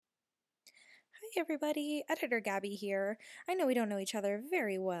everybody, Editor Gabby here. I know we don't know each other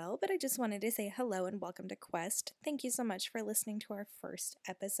very well, but I just wanted to say hello and welcome to Quest. Thank you so much for listening to our first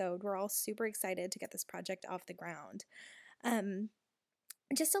episode. We're all super excited to get this project off the ground.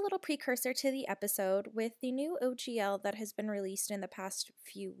 Just a little precursor to the episode with the new OGL that has been released in the past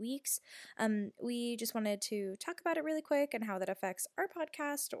few weeks. We just wanted to talk about it really quick and how that affects our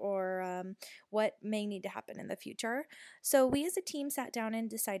podcast or what may need to happen in the future. So, we as a team sat down and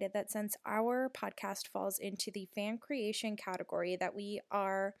decided that since our podcast falls into the fan creation category, that we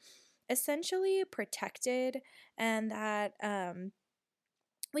are essentially protected and that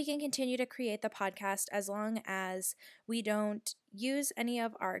we can continue to create the podcast as long as we don't use any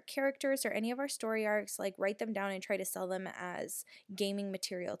of our characters or any of our story arcs, like write them down and try to sell them as gaming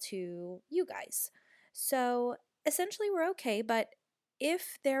material to you guys. So essentially, we're okay, but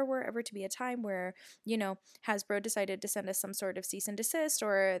if there were ever to be a time where, Hasbro decided to send us some sort of cease and desist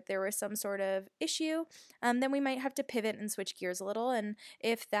or there was some sort of issue, then we might have to pivot and switch gears a little. And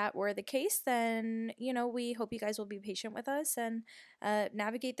if that were the case, then, we hope you guys will be patient with us and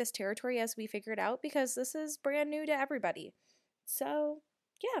navigate this territory as we figure it out, because this is brand new to everybody. So,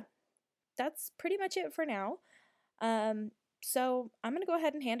 yeah, that's pretty much it for now. So I'm going to go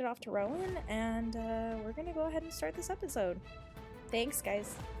ahead and hand it off to Rowan, and we're going to go ahead and start this episode. Thanks,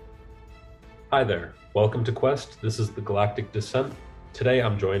 guys. Hi there. Welcome to Quest. This is the Galactic Descent. Today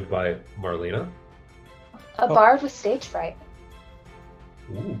I'm joined by Marlena. A bard with stage fright.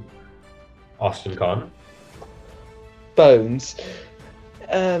 Ooh. Austin Kahn. Bones.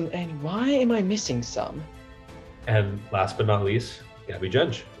 And why am I missing some? And last but not least, Gabby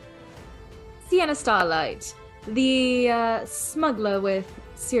Jench. Sienna Starlight, the smuggler with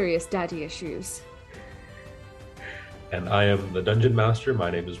serious daddy issues. And I am the Dungeon Master.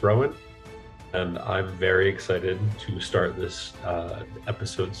 My name is Rowan. And I'm very excited to start this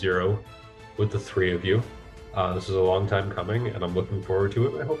episode 0 with the three of you. This is a long time coming, and I'm looking forward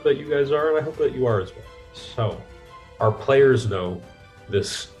to it. I hope that you guys are, and I hope that you are as well. So, our players know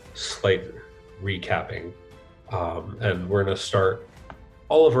this slight recapping, and we're going to start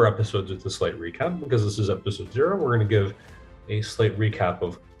all of our episodes with a slight recap, because this is episode 0. We're going to give a slight recap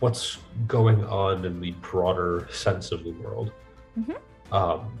of what's going on in the broader sense of the world.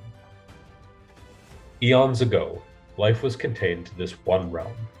 Mm-hmm. Eons ago, life was contained to this one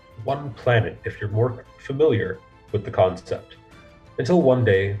realm, one planet, if you're more familiar with the concept, until one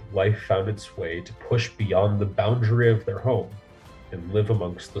day life found its way to push beyond the boundary of their home and live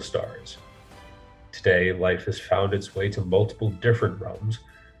amongst the stars. Today, life has found its way to multiple different realms.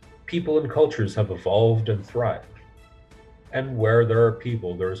 People and cultures have evolved and thrived. And where there are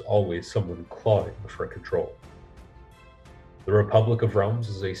people, there is always someone clawing for control. The Republic of Realms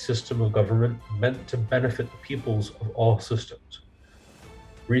is a system of government meant to benefit the peoples of all systems.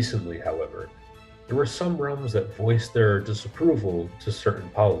 Recently, however, there were some realms that voiced their disapproval to certain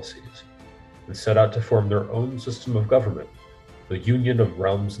policies and set out to form their own system of government, the Union of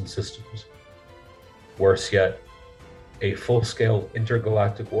Realms and Systems. Worse yet, a full-scale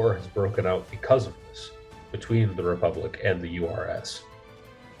intergalactic war has broken out because of this, between the Republic and the URS,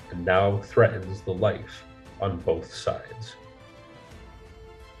 and now threatens the life on both sides.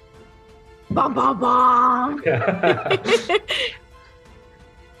 Bom, bom, bom.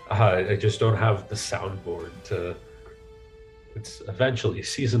 I just don't have the soundboard to... It's eventually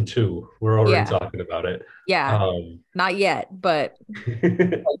season 2. We're already talking about it. Yeah, not yet, but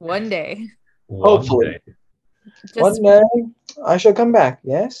one day. Hopefully. One day I shall come back.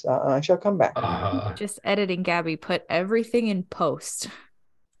 Yes, I shall come back. Just editing Gabby, put everything in post.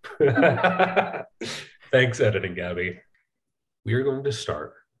 Thanks, editing Gabby. We are going to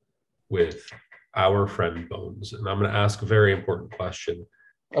start with our friend Bones, and I'm going to ask a very important question.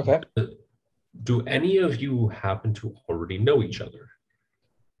 Okay. Do any of you happen to already know each other?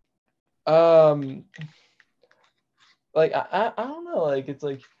 Like I don't know. Like it's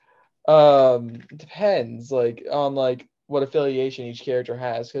like depends like on like what affiliation each character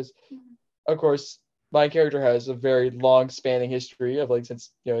has, because of course my character has a very long spanning history of like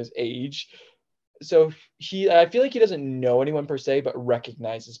since his age. So I feel like he doesn't know anyone per se, but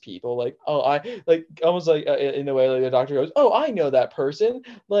recognizes people. Like, I like almost like in the way like the doctor goes, oh, I know that person.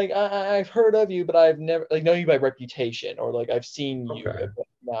 Like I've heard of you, but I've never like known you by reputation, or like I've seen you,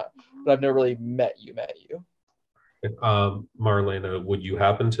 but I've never really met you. Marlena, would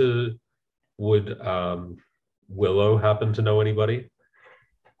Willow happen to know anybody?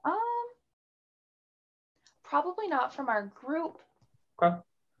 Probably not from our group. Okay.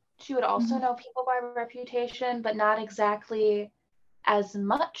 She would also know people by reputation, but not exactly as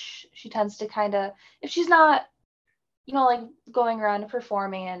much. She tends to kind of, if she's not, like going around and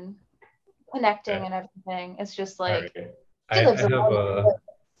performing and connecting and everything. It's just like Alright. he lives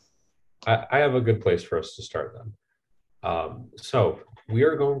I have a good place for us to start then. So we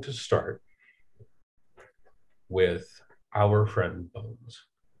are going to start with our friend Bones.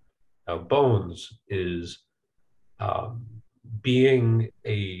 Now, Bones is being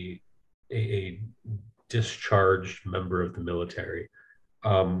a discharged member of the military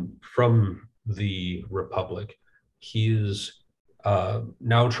from the Republic. He is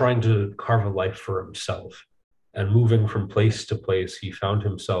now trying to carve a life for himself, and moving from place to place, he found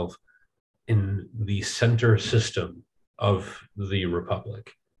himself in the center system of the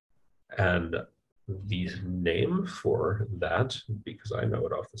Republic. And the name for that, because I know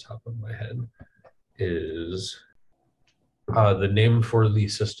it off the top of my head, is the name for the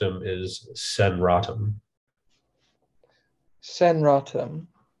system is Senratum. Senratum.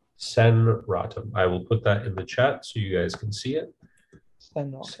 Senratum. I will put that in the chat so you guys can see it.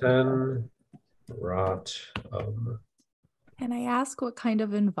 Senratum. Senratum. Can I ask what kind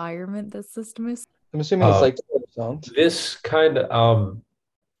of environment this system is? I'm assuming it's like zones. This kind of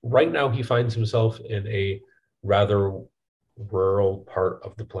right now he finds himself in a rather rural part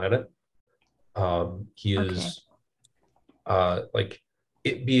of the planet. He is like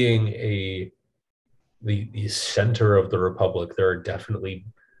it being the center of the Republic. There are definitely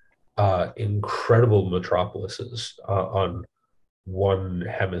incredible metropolises on one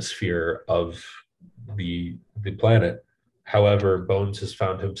hemisphere of the planet. However, Bones has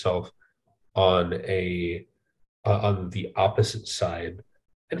found himself on the opposite side,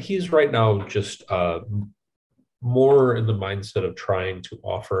 and he's right now just more in the mindset of trying to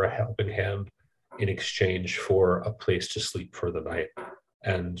offer a helping hand in exchange for a place to sleep for the night,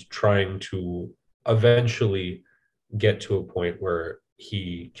 and trying to eventually get to a point where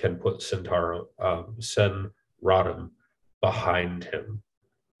he can put Senratum behind him.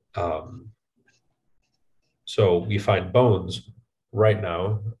 So we find Bones right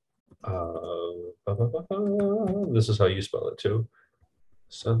now. This is how you spell it too.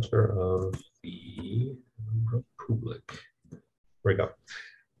 Center of the Republic. There we go.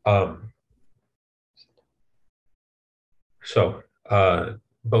 So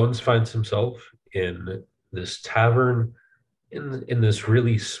Bones finds himself in this tavern in this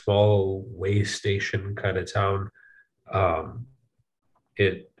really small way station kind of town.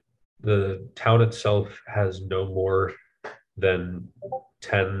 The town itself has no more than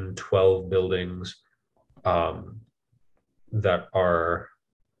 10, 12 buildings that are,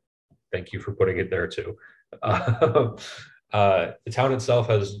 thank you for putting it there too. The town itself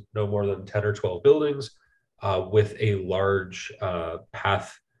has no more than 10 or 12 buildings with a large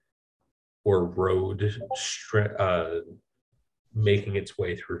path or road making its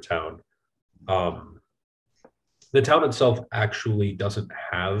way through town. The town itself actually doesn't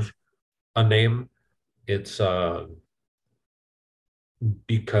have a name. It's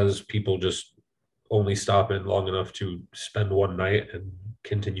because people just only stop in long enough to spend one night and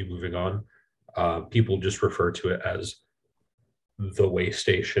continue moving on. People just refer to it as the way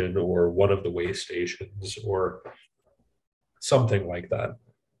station or one of the way stations or something like that.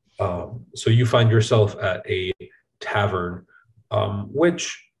 So you find yourself at a tavern,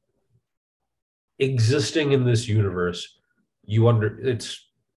 which existing in this universe, it's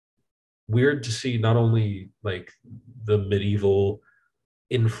weird to see not only like the medieval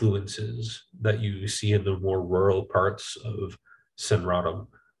influences that you see in the more rural parts of Senratum,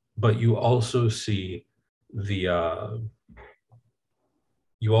 but you also see the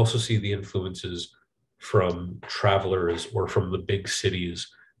influences from travelers or from the big cities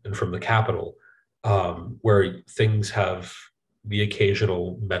and from the capital, where things have the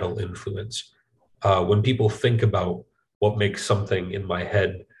occasional metal influence. When people think about what makes something in my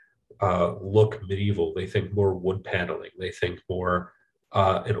head look medieval, they think more wood paneling, they think more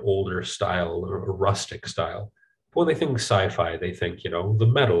an older style or a rustic style. But when they think sci-fi, they think, the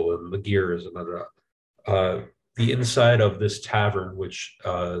metal and the gears and the inside of this tavern, which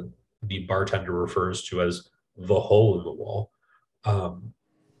the bartender refers to as the hole in the wall.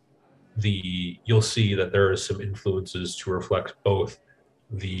 You'll see that there are some influences to reflect both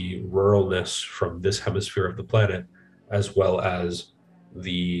the ruralness from this hemisphere of the planet, as well as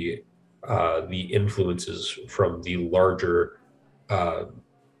the influences from the larger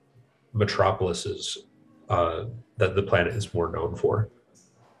metropolises that the planet is more known for.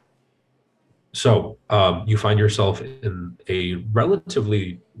 So you find yourself in a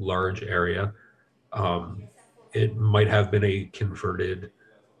relatively large area. It might have been a converted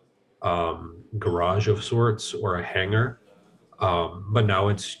garage of sorts or a hangar, but now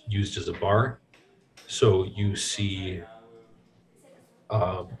it's used as a bar. So you see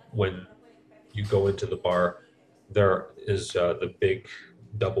when you go into the bar, there is the big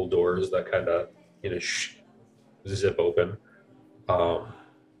double doors that kind of zip open. Um,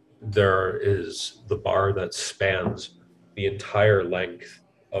 there is the bar that spans the entire length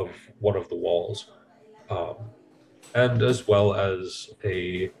of one of the walls, um, and as well as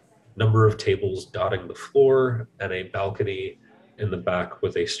a number of tables dotting the floor and a balcony in the back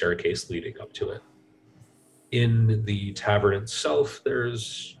with a staircase leading up to it. In the tavern itself,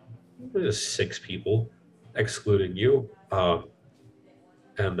 there's 6 people, excluding you,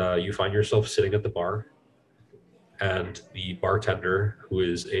 and you find yourself sitting at the bar, and the bartender,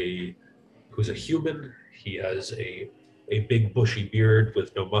 who's a human. He has a big bushy beard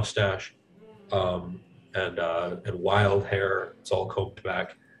with no mustache, um, and wild hair. It's all combed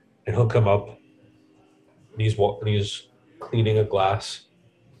back, and he'll come up and he's cleaning a glass.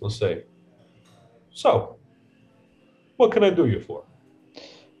 He'll say, "So, what can I do you for?"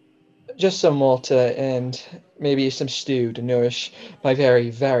 Just some water and maybe some stew to nourish my very,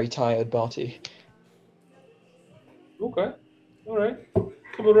 very tired body. Okay, all right,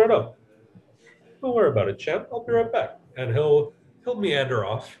 coming right up. Don't worry about it, champ. I'll be right back. And he'll meander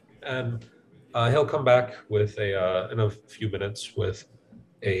off, and he'll come back with in a few minutes with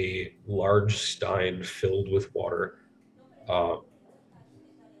a large stein filled with water, um,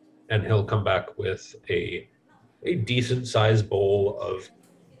 and he'll come back with a decent sized bowl of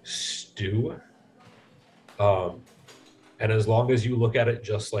stew. Um, and as long as you look at it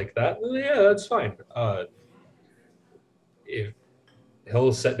just like that, yeah, that's fine. If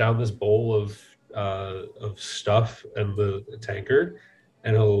he'll set down this bowl of stuff and the tankard,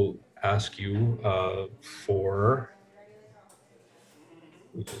 and he'll ask you for.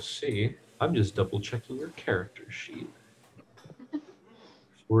 Let me just see. I'm just double checking your character sheet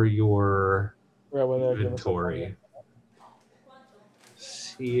for your inventory.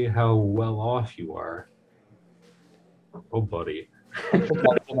 See how well off you are. Oh, buddy. I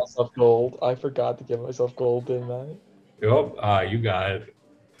forgot to give myself gold. I forgot to give myself gold, didn't I? Yep. You got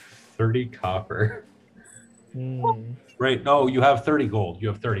 30 copper. Right. No, you have 30 gold. You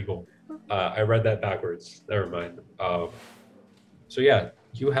have 30 gold. I read that backwards. Never mind. So yeah,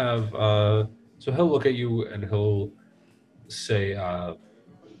 you have. So he'll look at you and he'll say,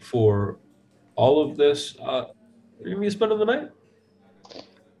 "For all of this, you're gonna be spending the night."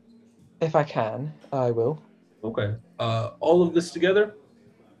 If I can, I will. Okay. All of this together,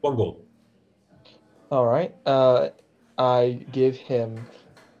 1 gold. All right. I give him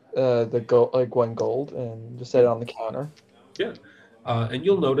the gold, like 1 gold, and just set it on the counter. Yeah. And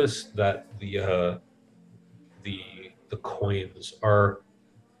you'll notice that the coins are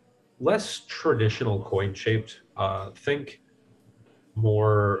less traditional coin shaped. Think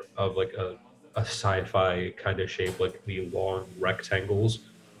more of like a sci-fi kind of shape, like the long rectangles.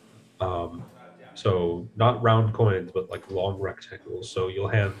 So not round coins, but like long rectangles. So you'll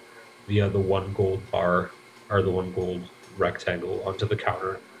hand the 1 gold bar or the 1 gold rectangle onto the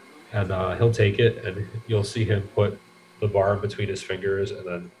counter, and he'll take it, and you'll see him put the bar between his fingers, and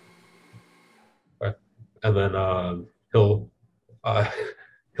then he'll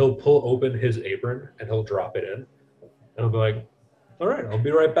he'll pull open his apron and he'll drop it in, and he'll be like, "All right, I'll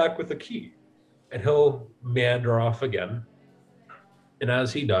be right back with the key," and he'll meander off again. And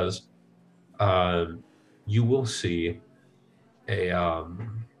as he does, you will see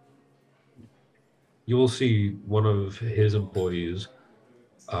one of his employees,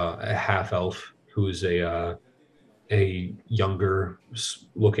 a half elf who is a younger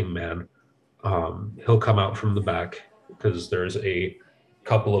looking man. He'll come out from the back because there's a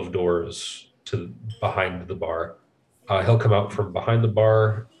couple of doors to behind the bar. He'll come out from behind the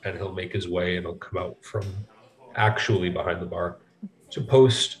bar and he'll make his way, and he'll come out from actually behind the bar to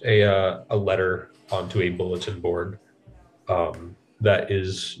post a letter onto a bulletin board that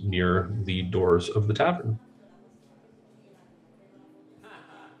is near the doors of the tavern.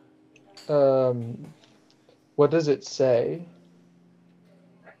 What does it say?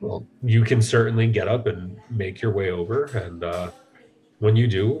 Well, you can certainly get up and make your way over, and when you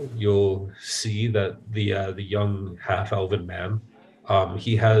do, you'll see that the young half-elven man,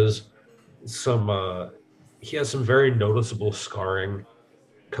 he has some very noticeable scarring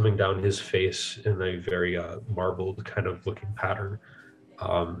coming down his face in a very marbled kind of looking pattern,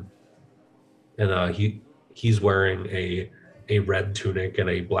 and he's wearing a red tunic and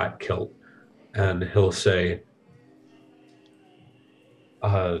a black kilt, and he'll say,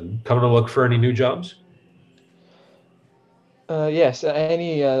 "Coming to look for any new jobs?" Yes,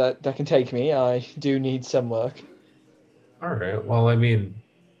 any that can take me. I do need some work. All right. Well, I mean,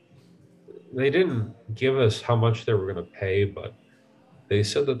 they didn't give us how much they were going to pay, but They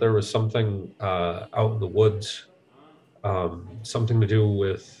said that there was something out in the woods, something to do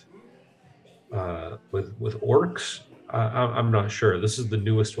with orcs. I'm not sure. This is the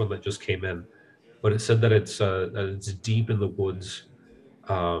newest one that just came in, but it said that it's deep in the woods,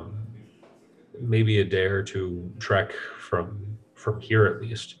 um, maybe a day or two trek from here at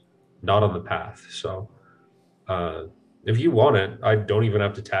least, not on the path. So uh, if you want it, I don't even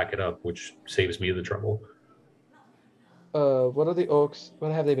have to tack it up, which saves me the trouble. What are the orcs?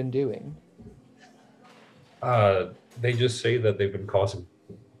 What have they been doing? They just say that they've been causing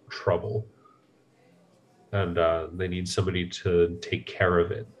trouble, and they need somebody to take care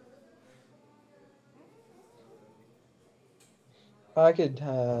of it. I could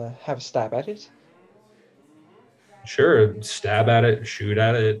have a stab at it. Sure, stab at it, shoot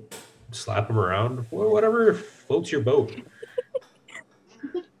at it, slap him around, whatever floats your boat.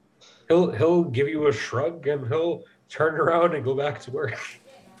 He'll give you a shrug and he'll turn around and go back to work.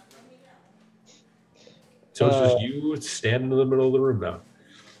 So it's just you standing in the middle of the room now.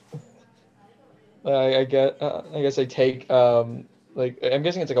 I guess I take like I'm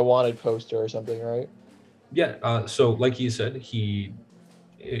guessing it's like a wanted poster or something, right? Yeah. So like he said,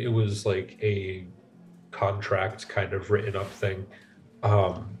 it was like a contract kind of written up thing.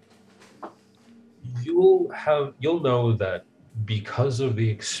 Um, you'll know that because of the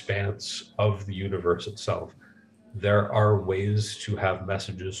expanse of the universe itself, there are ways to have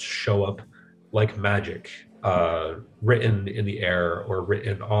messages show up like magic, written in the air or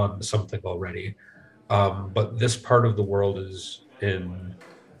written on something already. But this part of the world is in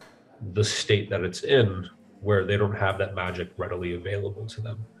the state that it's in, where they don't have that magic readily available to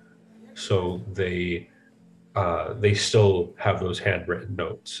them. So they still have those handwritten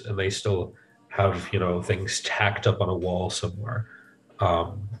notes, and they still have things tacked up on a wall somewhere.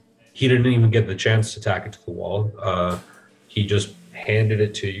 Um, he didn't even get the chance to tack it to the wall. He just handed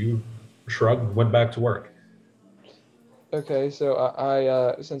it to you, shrugged, went back to work. Okay, so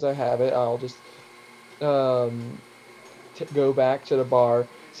I since I have it, I'll just go back to the bar,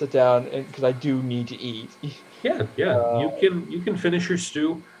 sit down, and because I do need to eat. Yeah. You can finish your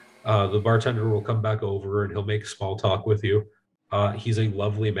stew. The bartender will come back over and he'll make small talk with you. He's a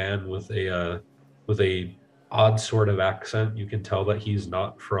lovely man with a odd sort of accent. You can tell that he's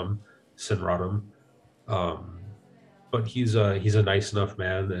not from Sinradam, um, but he's a nice enough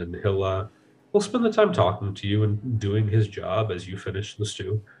man, and he'll spend the time talking to you and doing his job as you finish the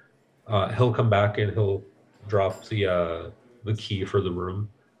stew. He'll come back and he'll drop the key for the room.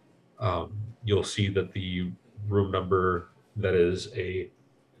 You'll see that the room number, that is a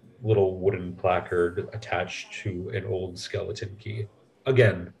little wooden placard attached to an old skeleton key.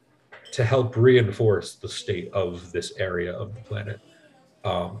 Again, to help reinforce the state of this area of the planet.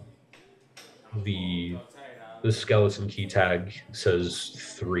 Um, the the skeleton key tag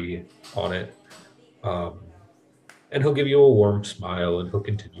says 3 on it. Um, and he'll give you a warm smile and he'll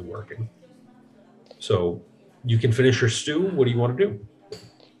continue working. So you can finish your stew. What do you want to do?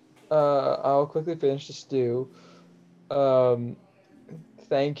 I'll quickly finish the stew,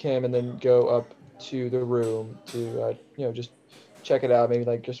 thank him, and then go up to the room to just check it out, maybe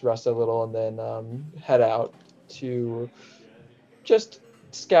like just rest a little, and then head out to just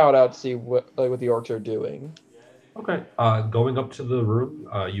scout out to see what the orcs are doing. Okay. Going up to the room,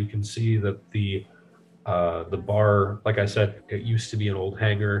 you can see that the bar, like I said, it used to be an old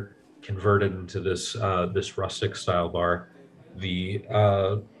hangar, converted into this rustic style bar.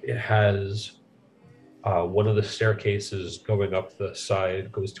 It has one of the staircases going up the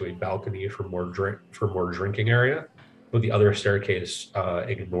side goes to a balcony for more drinking area, but the other staircase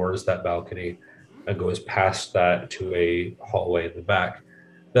ignores that balcony and goes past that to a hallway in the back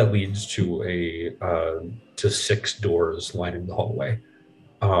that leads to 6 doors lining the hallway.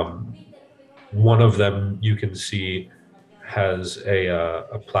 One of them you can see has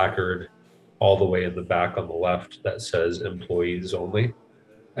a placard all the way in the back on the left that says employees only,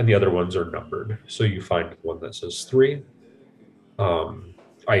 and the other ones are numbered. So you find one that says 3.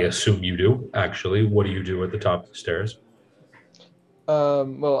 I assume you do, actually. What do you do at the top of the stairs?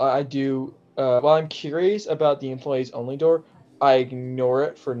 Well, I do. While I'm curious about the employees only door, I ignore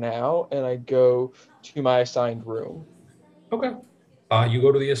it for now and I go to my assigned room. Okay. You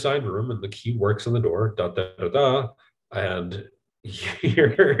go to the assigned room and the key works on the door. Da da da da. And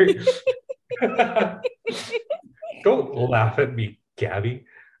you're don't laugh at me, Gabby.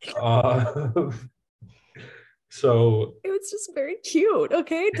 So It was just very cute.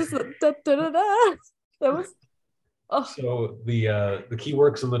 Okay, just da, da, da, da. That was. Oh. So the key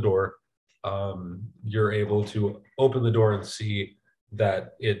works on the door. You're able to open the door and see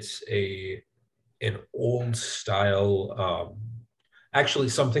that it's an old style actually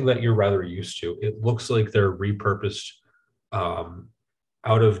something that you're rather used to. It looks like they're repurposed, um,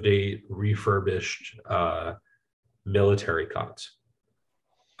 out of date, refurbished military cots.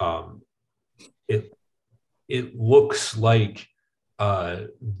 Um, it it looks like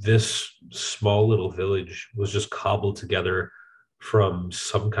this small little village was just cobbled together from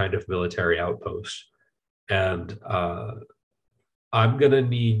some kind of military outpost. And I'm gonna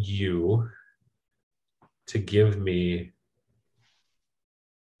need you to give me,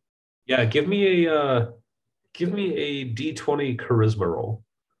 yeah, give me a D20 charisma roll.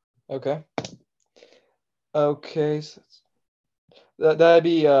 Okay. Okay. So that'd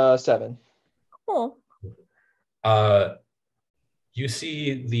be 7. Oh, You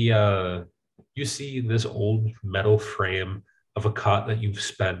see you see this old metal frame of a cot that you've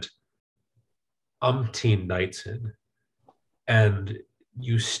spent umpteen nights in, and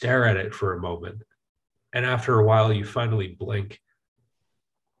you stare at it for a moment, and after a while you finally blink,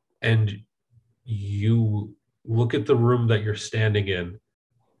 and you look at the room that you're standing in,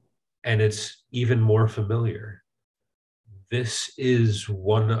 and it's even more familiar. This is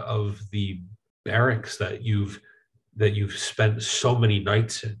one of the barracks that you've spent so many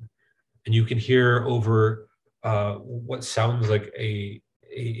nights in, and you can hear over what sounds like a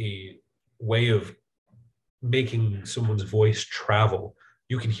way of making someone's voice travel.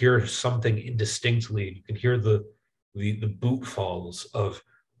 You can hear something indistinctly. You can hear the boot falls of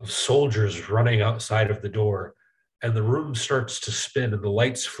soldiers running outside of the door, and the room starts to spin, and the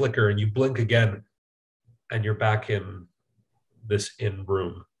lights flicker, and you blink again, and you're back in this inn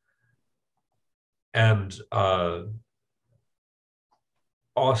room. And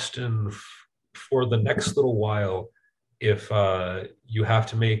Austin, for the next little while, if you have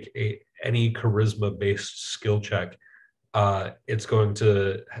to make any charisma based skill check, it's going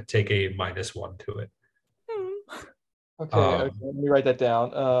to take a -1 to it. Okay, okay. Let me write that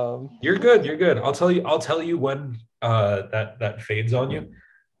down. You're good. You're good. I'll tell you when that fades on you.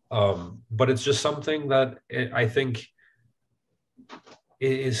 But it's just something that I think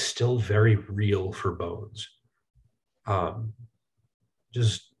is still very real for Bones.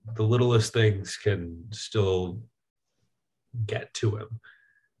 Just the littlest things can still get to him.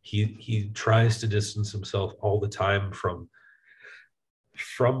 He tries to distance himself all the time from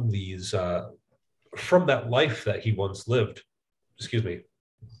these from that life that he once lived. Excuse me.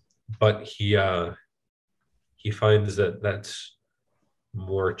 But he finds that that's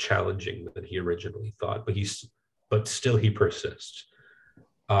more challenging than he originally thought. But still he persists.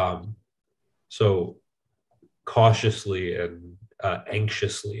 So cautiously and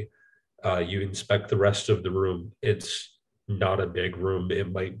anxiously, you inspect the rest of the room. It's not a big room.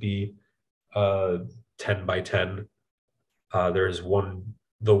 It might be 10 by 10. There's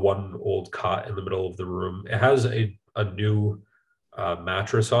the one old cot in the middle of the room. It has a new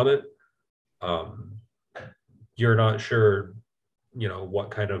mattress on it. You're not sure,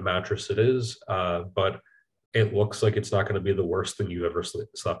 what kind of mattress it is, but it looks like it's not going to be the worst thing you've ever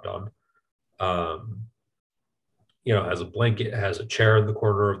slept on. It has a blanket, it has a chair in the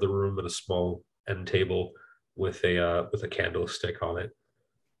corner of the room, and a small end table with a candlestick on it.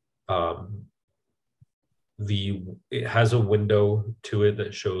 It has a window to it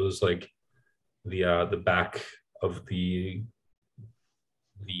that shows like the back of the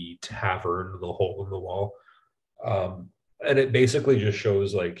tavern, the hole in the wall, and it basically just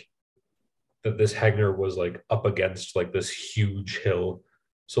shows like that this hangar was like up against like this huge hill,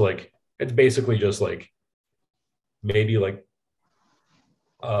 so like it's basically just like maybe like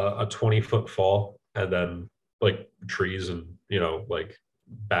a 20-foot fall, and then like trees and like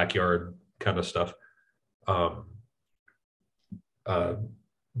backyard kind of stuff. But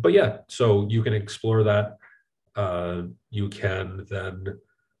yeah, so you can explore that. You can then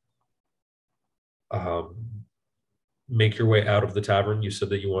make your way out of the tavern. You said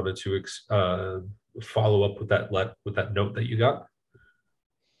that you wanted to follow up with that note that you got.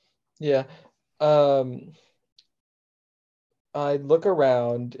 Yeah. I look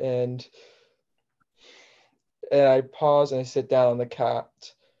around and I pause and I sit down on the cot.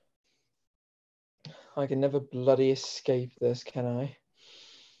 I can never bloody escape this, can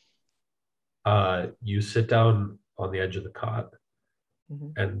I? You sit down on the edge of the cot,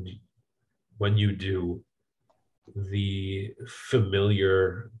 and when you do, the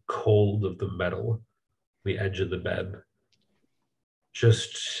familiar cold of the metal, the edge of the bed,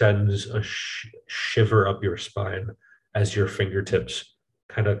 just sends a shiver up your spine as your fingertips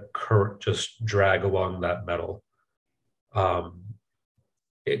kind of just drag along that metal.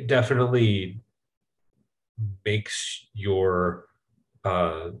 It definitely makes your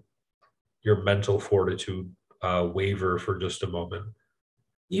mental fortitude waver for just a moment.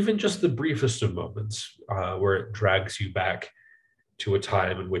 even just the briefest of moments where it drags you back to a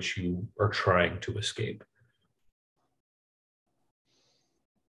time in which you are trying to escape.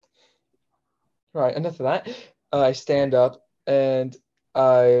 Right, enough of that. I stand up and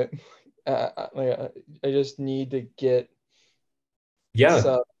I, I just need to get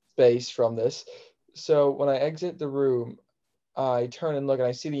some space from this. So when I exit the room, I turn and look and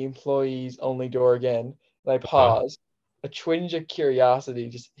I see the employees only door again. And I pause. A twinge of curiosity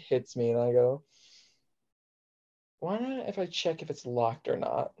just hits me and I go, why not if I check if it's locked or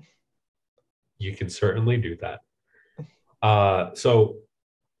not? You can certainly do that. So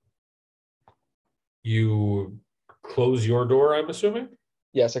you close your door, I'm assuming?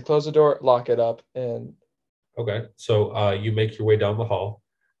 Yes, I close the door, lock it up, and Okay. So you make your way down the hall.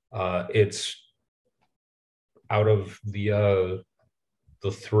 It's out of the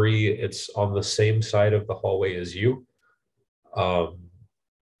three, it's on the same side of the hallway as you.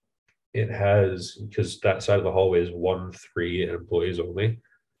 It has, because that side of the hallway is 1-3 employees only.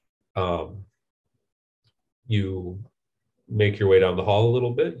 You make your way down the hall a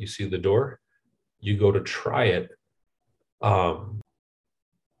little bit. You see the door. You go to try it.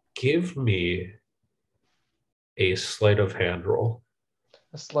 Give me a sleight of hand roll.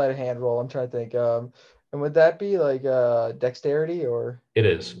 a sleight of hand roll. I'm trying to think. And would that be like dexterity or? It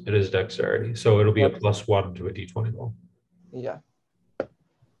is. It is dexterity. So it'll be a +1 to a d20 roll. Yeah.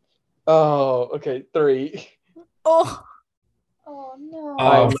 Oh, okay. 3. Oh, no.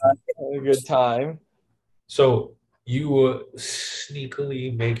 I'm not having a good time. So you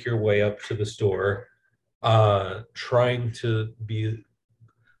sneakily make your way up to this door, trying to be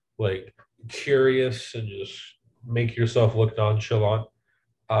like curious and just make yourself look nonchalant.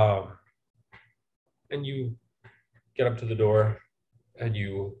 And you get up to the door and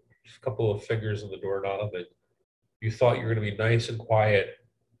you just a couple of fingers in the doorknob and you thought you were going to be nice and quiet.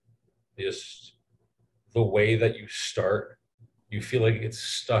 Just the way that you start, you feel like it's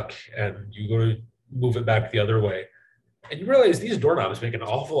stuck and you go to move it back the other way. And you realize these doorknobs make an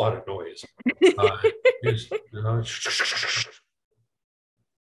awful lot of noise.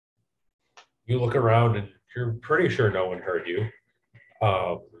 You look around and you're pretty sure no one heard you.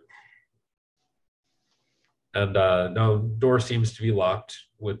 And no, door seems to be locked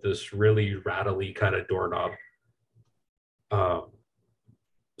with this really rattly kind of doorknob.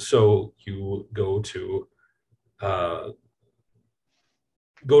 So you go to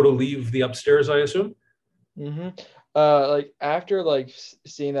leave the upstairs, I assume. Mm-hmm. Like after like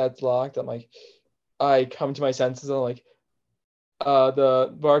seeing that's locked, I'm like, I come to my senses and I'm like,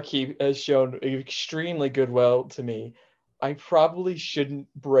 the barkeep has shown extremely good will to me. I probably shouldn't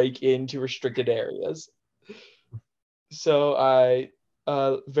break into restricted areas. So I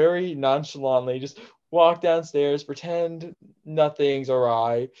very nonchalantly just walk downstairs, pretend nothing's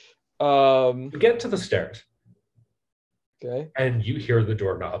awry. You get to the stairs. Okay. And you hear the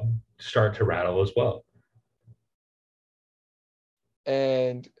doorknob start to rattle as well.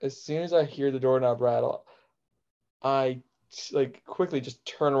 And as soon as I hear the doorknob rattle, I like quickly just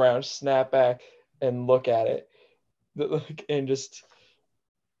turn around, snap back, and look at it, and just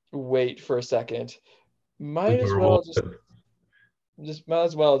wait for a second. Might as well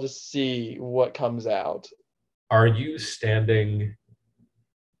just see what comes out. Are you standing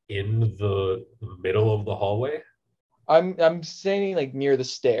in the middle of the hallway? I'm standing like near the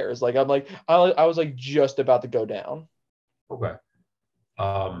stairs. Like I was like just about to go down. Okay.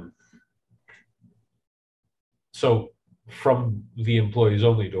 So from the employees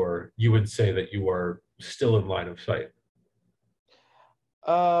only door, you would say that you are still in line of sight.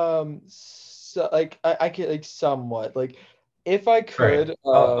 So like I could like somewhat like if I could.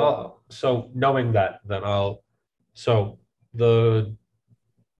 Right. So knowing that, then so the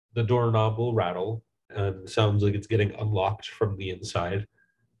doorknob will rattle and sounds like it's getting unlocked from the inside.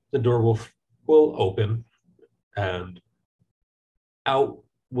 The door will open and out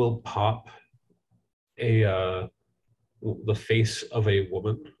will pop the face of a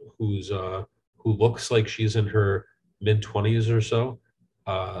woman who looks like she's in her mid-20s or so,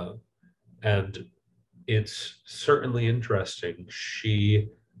 and it's certainly interesting. She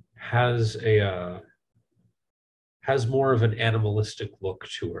has has more of an animalistic look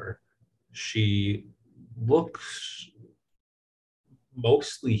to her. She looks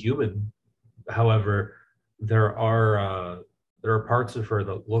mostly human. However, there are parts of her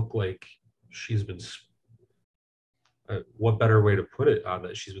that look like she's been what better way to put it on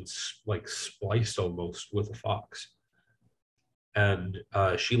that she's been like spliced almost with a fox. And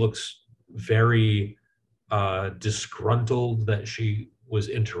she looks very disgruntled that she was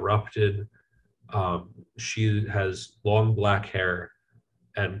interrupted. She has long black hair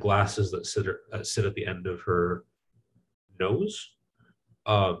and glasses that sit at the end of her nose.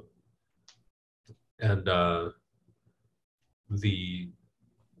 And the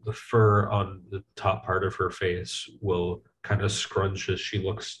fur on the top part of her face will kind of scrunch as she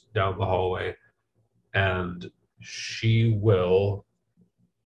looks down the hallway, and she will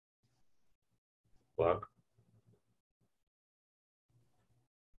look.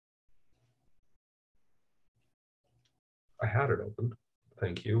 I had it open.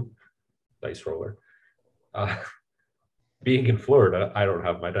 Thank you, dice roller. Being in Florida, I don't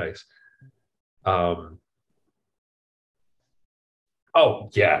have my dice. Oh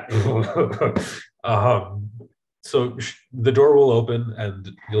yeah. So the door will open, and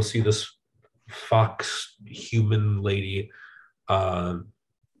you'll see this fox human lady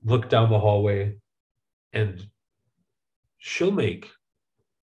look down the hallway, and she'll make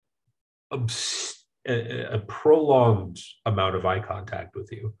a prolonged amount of eye contact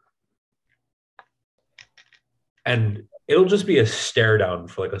with you. And it'll just be a stare down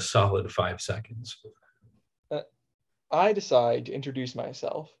for like a solid 5 seconds. I decide to introduce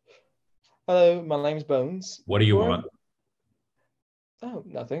myself. Hello, my name's Bones. What do you want? Oh,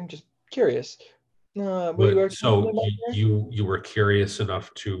 nothing. Just curious. So you were curious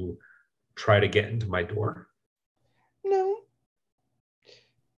enough to try to get into my door? No.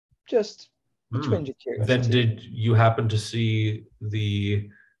 Just twinge of curiosity. Then did you happen to see the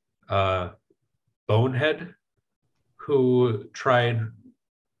bonehead who tried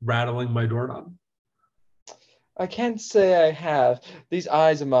rattling my doorknob? I can't say I have. These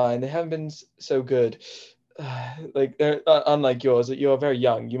eyes of mine, they haven't been so good. Like they're unlike yours. You're very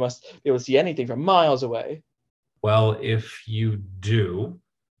young. You must be able to see anything from miles away. Well, if you do,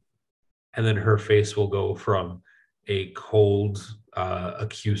 and then her face will go from a cold,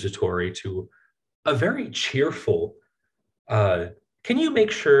 accusatory to a very cheerful. Can you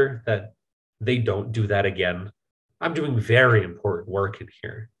make sure that they don't do that again? I'm doing very important work in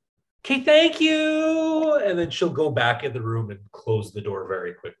here. Okay, thank you. And then she'll go back in the room and close the door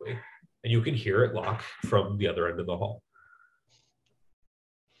very quickly. And you can hear it lock from the other end of the hall.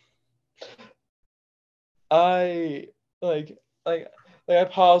 I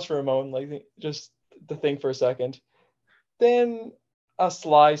pause for a moment, just to think for a second. Then a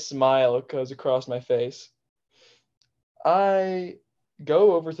sly smile goes across my face. I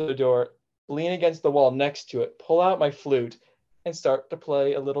go over to the door, lean against the wall next to it, pull out my flute, and start to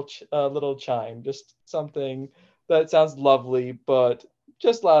play a little chime, just something that sounds lovely, but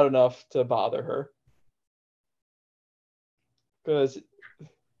just loud enough to bother her. Because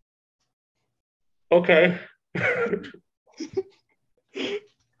okay.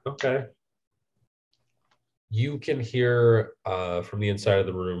 Okay. You can hear from the inside of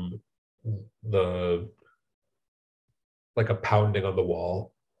the room like a pounding on the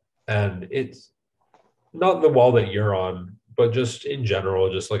wall, and it's not the wall that you're on, but just in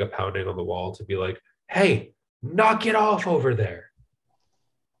general, just like a pounding on the wall to be like, hey, knock it off over there.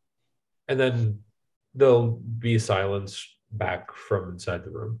 And then there'll be silence back from inside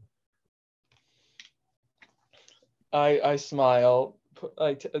the room. I smile,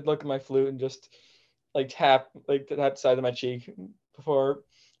 look at my flute and just tap the side of my cheek before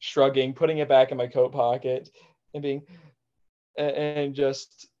shrugging, putting it back in my coat pocket, and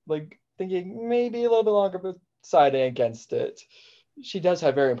just thinking maybe a little bit longer, but siding against it. She does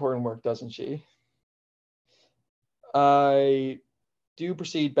have very important work, doesn't she? I do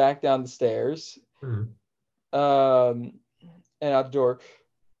proceed back down the stairs, and out the door,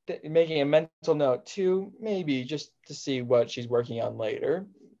 making a mental note to maybe just to see what she's working on later,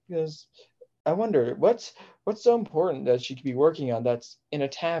 because I wonder what's so important that she could be working on that's in a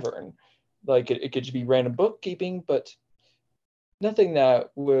tavern. It could just be random bookkeeping, but nothing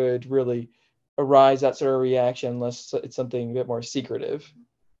that would really arise that sort of reaction unless it's something a bit more secretive.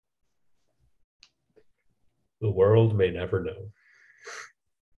 The world may never know.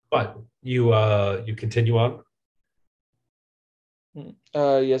 But you continue on?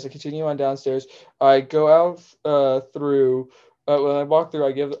 Yes, I continue on downstairs. I go out through. When I walk through,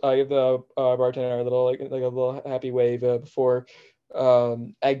 I give the bartender a little a little happy wave before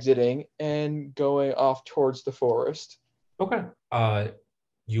exiting and going off towards the forest. Okay.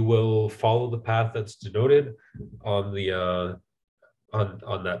 You will follow the path that's denoted on the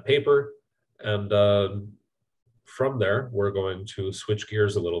on that paper, and from there we're going to switch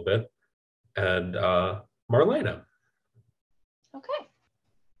gears a little bit, and Marlena. Okay.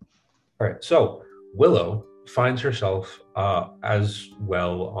 All right. So Willow finds herself as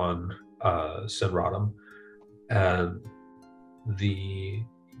well on Senradom, and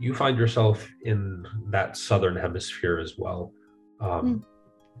you find yourself in that southern hemisphere as well.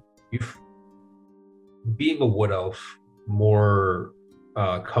 you've being a wood elf more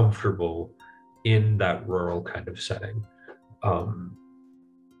comfortable in that rural kind of setting. Um,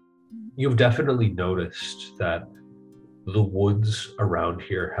 you've definitely noticed that the woods around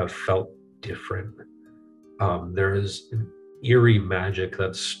here have felt different. There is an eerie magic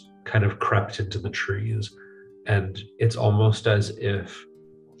that's kind of crept into the trees, and it's almost as if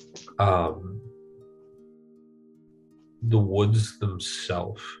the woods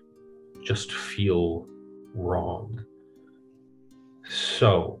themselves just feel wrong.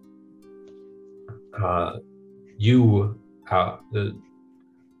 So, you,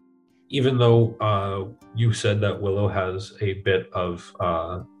 even though you said that Willow has a bit of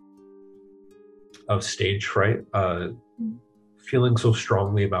stage fright, feeling so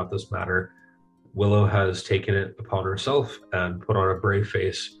strongly about this matter, Willow has taken it upon herself and put on a brave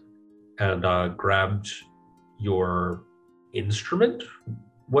face and grabbed your instrument.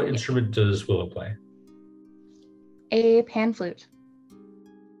 What instrument does Willow play? A pan flute.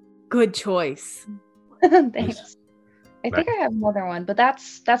 Good choice. Thanks. I think I have more than one, but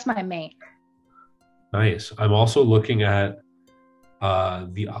that's my main. Nice. I'm also looking at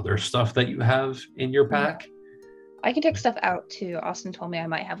the other stuff that you have in your pack. I can take stuff out too. Austin told me I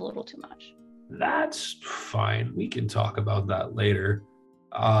might have a little too much. That's fine. We can talk about that later.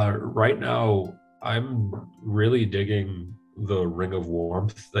 Right now, I'm really digging the ring of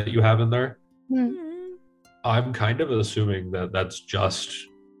warmth that you have in there. I'm kind of assuming that that's just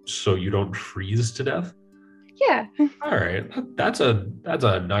so you don't freeze to death. Yeah. All right. That's a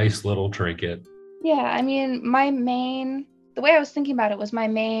nice little trinket. Yeah, I mean, the way I was thinking about it was my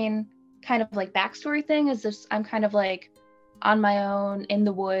main kind of like backstory thing is this: I'm kind of like on my own in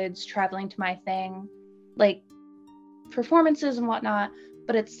the woods, traveling to my thing, like performances and whatnot.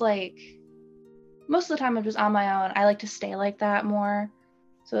 But it's like most of the time I'm just on my own. I like to stay like that more.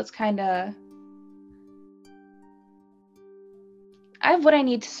 So it's kind of, I have what I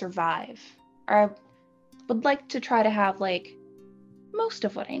need to survive. Or I would like to try to have like most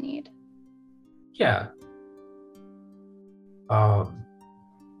of what I need. Yeah.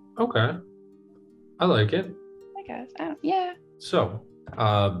 Okay. I like it. I guess. Yeah. So,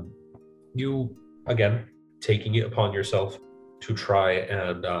 you again taking it upon yourself to try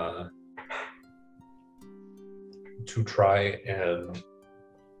and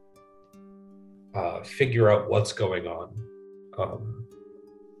figure out what's going on.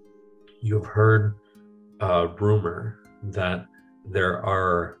 You've heard rumor that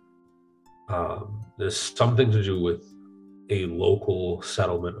there's something to do with a local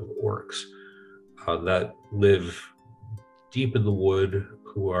settlement of orcs that live deep in the wood,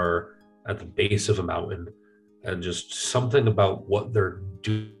 who are at the base of a mountain, and just something about what they're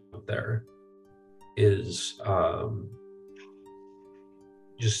doing there is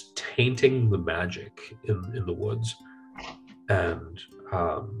just tainting the magic in the woods. And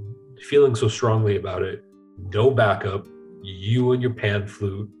feeling so strongly about it, no backup, you and your pan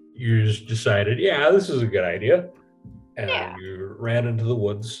flute, you just decided, yeah, this is a good idea. And you ran into the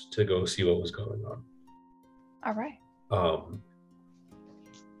woods to go see what was going on. All right.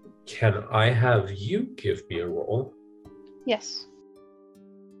 Can I have you give me a roll? Yes.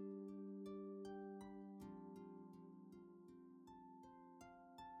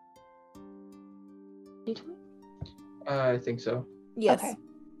 I think so. Yes. Okay.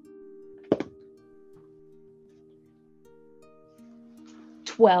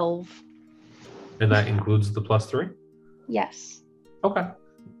 12. And that includes the +3? Yes. Okay.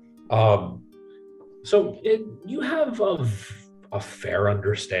 So you have a fair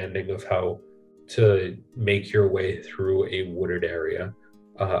understanding of how to make your way through a wooded area.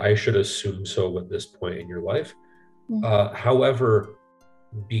 I should assume so at this point in your life. However,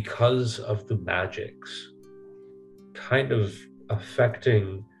 because of the magics kind of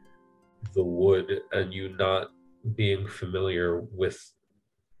affecting the wood and you not being familiar with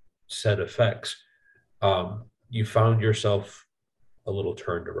said effects, you found yourself a little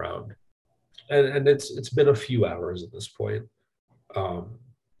turned around. And it's been a few hours at this point.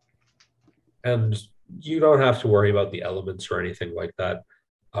 And you don't have to worry about the elements or anything like that.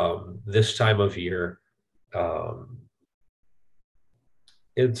 This time of year,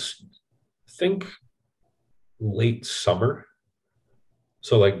 it's, think late summer.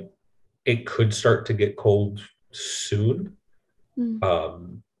 So like it could start to get cold soon.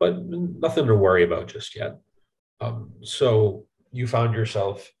 But nothing to worry about just yet. So you found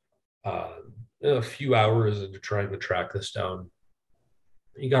yourself a few hours into trying to track this down.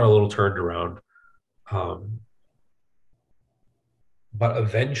 You got a little turned around. But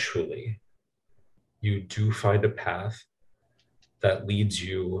eventually, you do find a path that leads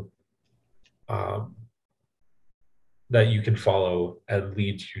you um, that you can follow and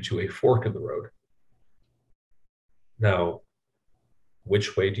leads you to a fork in the road. Now,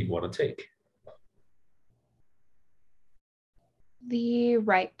 which way do you want to take? The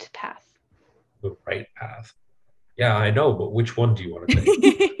right path. The right path. Yeah, I know, but which one do you want to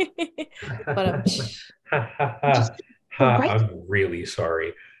take? But Just the right. I'm really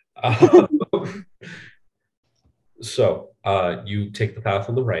sorry. So you take the path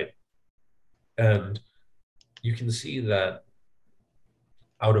on the right, and you can see that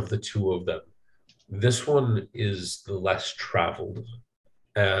out of the two of them, this one is the less traveled,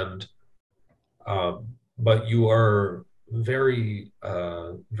 and but you are very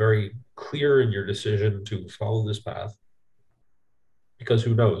clear in your decision to follow this path, because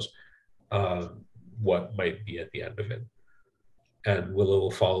who knows uh, what might be at the end of it. And Willow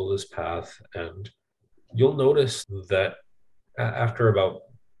will follow this path, and you'll notice that after about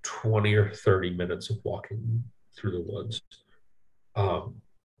 20 or 30 minutes of walking through the woods, um,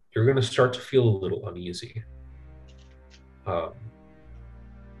 you're going to start to feel a little uneasy. Um,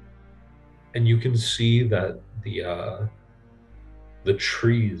 and you can see that the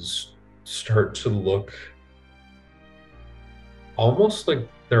trees start to look almost like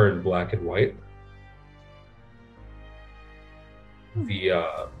they're in black and white.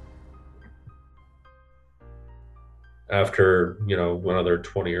 After another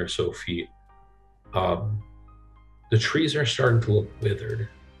 20 or so feet, the trees are starting to look withered,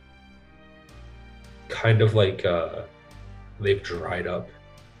 kind of like they've dried up,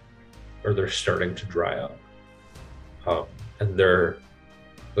 or they're starting to dry up, and the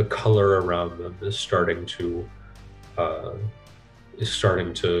color around them is starting to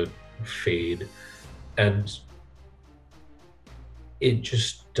fade, and it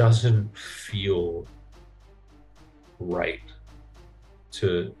just doesn't feel right.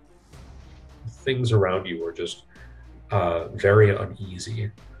 To things around you are just very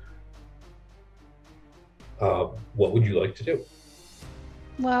uneasy. What would you like to do?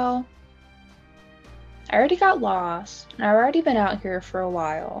 Well, I already got lost, and I've already been out here for a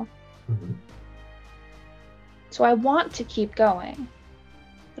while. Mm-hmm. So I want to keep going,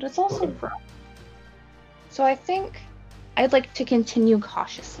 but it's also rough. So I think I'd like to continue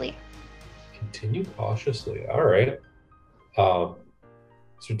cautiously. Continue cautiously. All right. So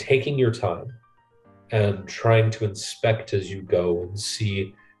taking your time and trying to inspect as you go and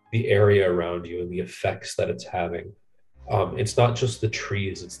see the area around you and the effects that it's having. It's not just the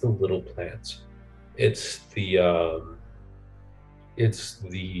trees; it's the little plants. It's the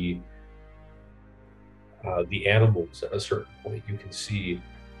animals. At a certain point, you can see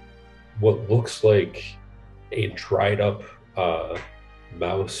what looks like a dried up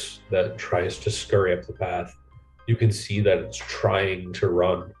mouse that tries to scurry up the path. You can see that it's trying to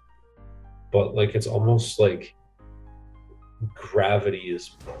run, but like it's almost like gravity is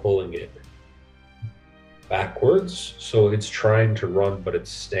pulling it backwards. So it's trying to run, but it's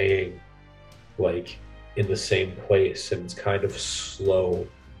staying like in the same place, and it's kind of slow,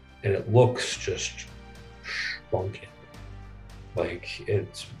 and it looks just shrunken. Like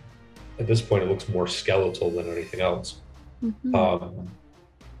it's at this point, it looks more skeletal than anything else. Mm-hmm.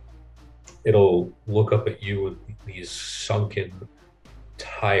 It'll look up at you with these sunken,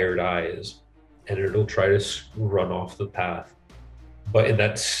 tired eyes, and it'll try to run off the path, but in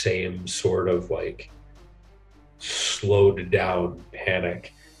that same sort of like slowed down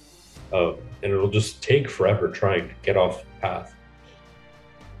panic. And it'll just take forever trying to get off the path.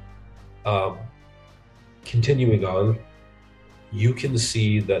 Continuing on, you can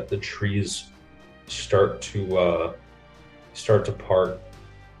see that the trees start to part,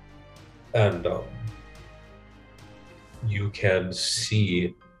 and you can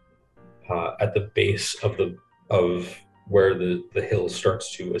see at the base of where the hill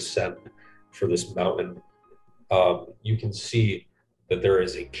starts to ascend for this mountain, you can see that there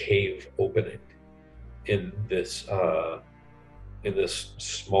is a cave opening in this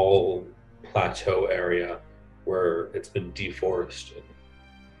small plateau area where it's been deforested.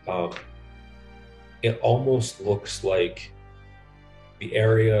 It almost looks like the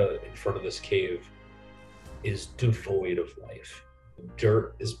area in front of this cave is devoid of life. The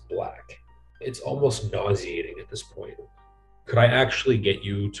dirt is black. It's almost nauseating at this point. Could I actually get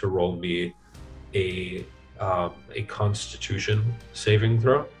you to roll me a Constitution saving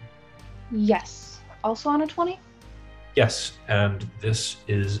throw? Yes. Also on a 20? Yes, and this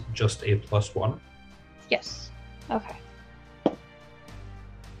is just a +1. Yes. Okay.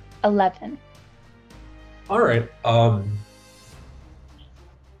 11. All right.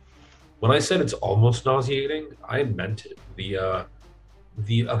 When I said it's almost nauseating, I meant it.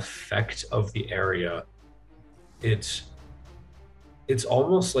 the effect of the area, it's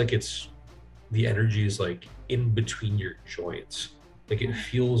almost like the energy is like in between your joints. Like it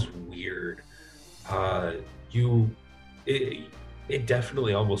feels weird. Uh, you, it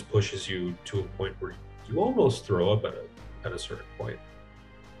definitely almost pushes you to a point where you almost throw up at a certain point.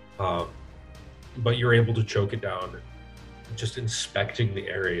 Um, but you're able to choke it down. Just inspecting the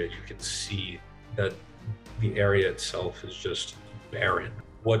area, you can see that the area itself is just barren.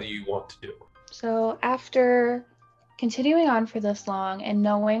 What do you want to do? So after continuing on for this long and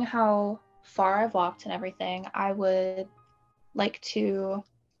knowing how far I've walked and everything, I would like to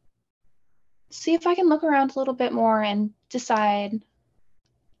see if I can look around a little bit more and decide,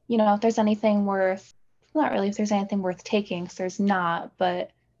 if there's anything worth, not really if there's anything worth taking, because there's not,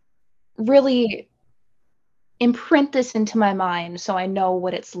 but really imprint this into my mind so I know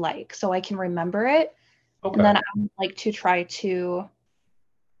what it's like, so I can remember it. Okay. And then I would like to try to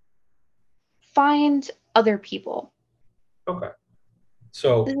find other people. Okay.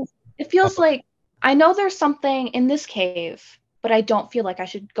 So it feels like I know there's something in this cave, but I don't feel like I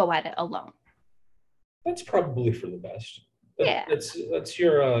should go at it alone. that's probably for the best. Yeah. That's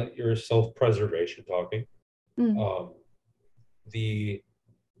your self-preservation talking. Mm.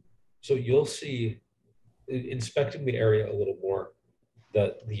 So you'll see, inspecting the area a little more,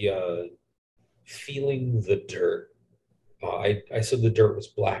 that the feeling the dirt. I said the dirt was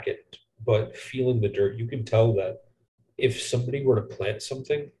blackened, but feeling the dirt, you can tell that if somebody were to plant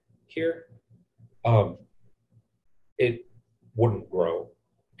something here, it wouldn't grow.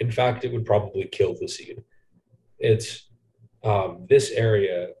 In fact, it would probably kill the seed. It's this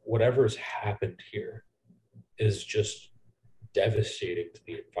area, whatever's happened here, is just devastating to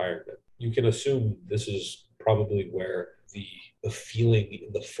the environment. You can assume this is probably where the feeling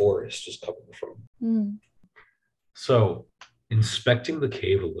in the forest is coming from. Mm. So, inspecting the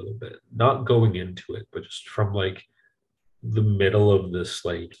cave a little bit, not going into it, but just from like the middle of this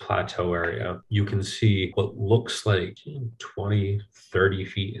like plateau area, you can see what looks like 20, 30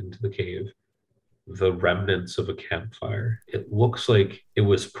 feet into the cave, the remnants of a campfire. It looks like it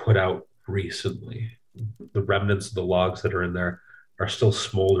was put out recently. The remnants of the logs that are in there are still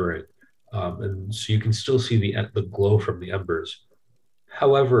smoldering. And so you can still see the glow from the embers.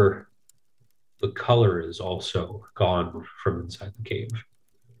 However, the color is also gone from inside the cave.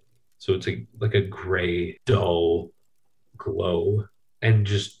 So it's like a gray, dull glow. And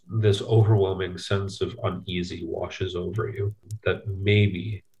just this overwhelming sense of uneasy washes over you, that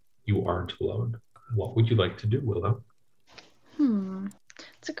maybe you aren't alone. What would you like to do, Willow?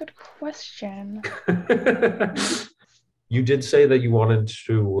 That's a good question. You did say that you wanted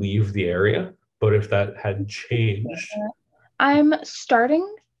to leave the area, but if that had changed.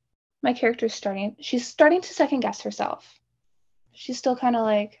 My character's she's starting to second guess herself. She's still kind of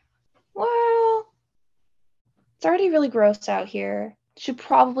like, well, it's already really gross out here. Should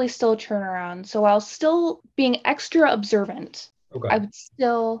probably still turn around. So while still being extra observant, Okay. I would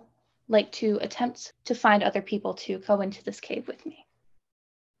still like to attempt to find other people to go into this cave with me.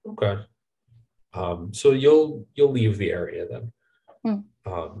 Okay. So you'll leave the area then.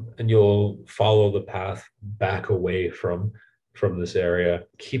 And you'll follow the path back away from this area,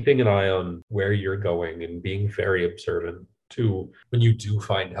 keeping an eye on where you're going and being very observant to, when you do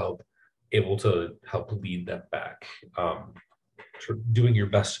find help, able to help lead them back, doing your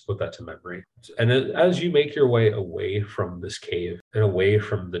best to put that to memory. And as you make your way away from this cave and away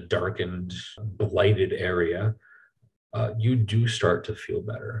from the darkened, blighted area, you do start to feel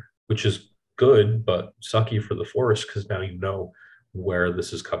better, which is good, but sucky for the forest, because now you know where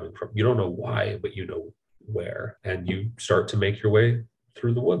this is coming from. You don't know why, but you know where. And you start to make your way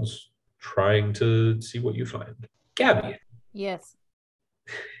through the woods, trying to see what you find. Gabby. Yes.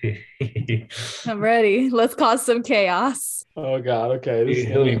 I'm ready. Let's cause some chaos. Oh God. Okay.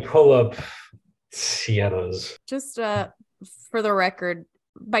 Let me pull up Sienna's. Just for the record,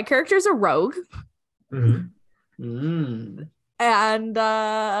 my character's a rogue. Mm-hmm. And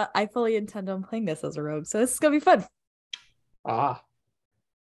I fully intend on playing this as a rogue, so this is gonna be fun.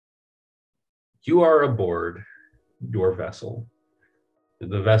 You are aboard your vessel,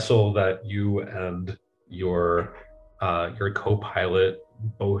 the vessel that you and your co-pilot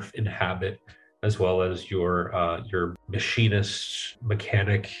both inhabit, as well as your machinist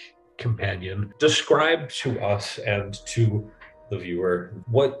mechanic companion. Describe to us and to the viewer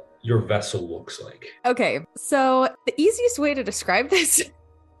what your vessel looks like. Okay, so the easiest way to describe this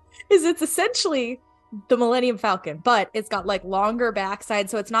is it's essentially the Millennium Falcon, but it's got like longer backside,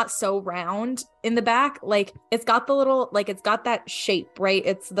 so it's not so round in the back. Like it's got the little, like it's got that shape, right?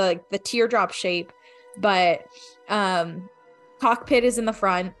 It's the teardrop shape, but Cockpit is in the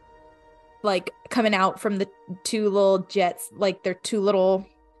front, like coming out from the two little jets, like they're two little.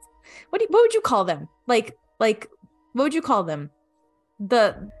 What would you call them? Like what would you call them?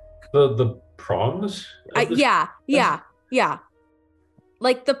 The prongs? Yeah.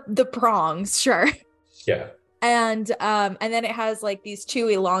 Like the prongs, sure. Yeah. And then it has like these two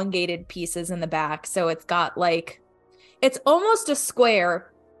elongated pieces in the back. So it's got like, it's almost a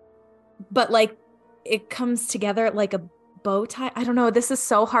square, but like it comes together like a bow tie. I don't know. This is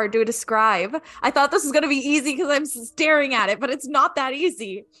so hard to describe. I thought this was going to be easy because I'm staring at it, but it's not that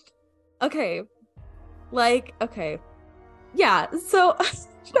easy. Okay. Yeah. So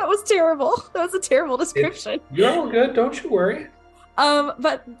that was terrible. That was a terrible description. You're all good. Don't you worry.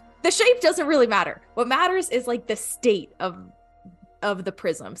 But the shape doesn't really matter. What matters is like the state of the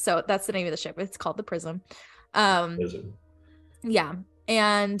prism. So that's the name of the ship. It's called the Prism. Prism. Yeah.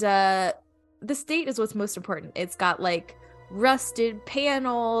 And the state is what's most important. It's got like rusted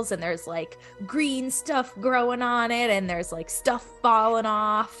panels and there's like green stuff growing on it and there's like stuff falling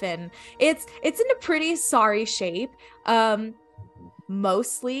off and it's in a pretty sorry shape.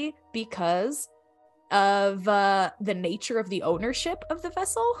 Mostly because of the nature of the ownership of the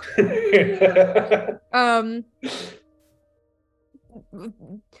vessel.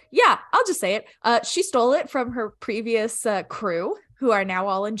 Yeah, I'll just say it. She stole it from her previous crew, who are now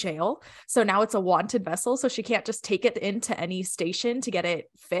all in jail. So now it's a wanted vessel, so she can't just take it into any station to get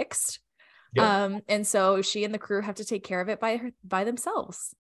it fixed. Yep. And so she and the crew have to take care of it by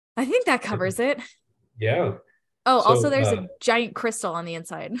themselves. I think that covers it. Yeah. Oh, so, also there's a giant crystal on the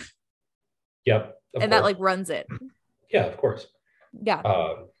inside. Yep. And that like runs it. Yeah, of course. Yeah.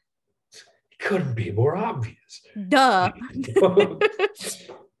 It couldn't be more obvious. Duh.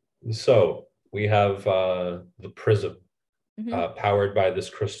 So we have the Prism, Mm-hmm. powered by this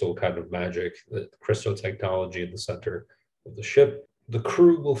crystal kind of magic, the crystal technology in the center of the ship. The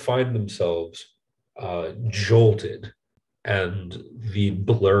crew will find themselves jolted, and the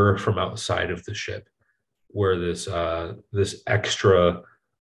blur from outside of the ship, where this extraplanar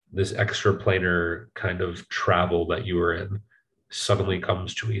kind of travel that you were in suddenly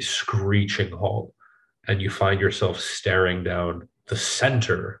comes to a screeching halt, and you find yourself staring down the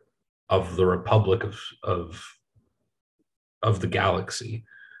center of the Republic of the galaxy.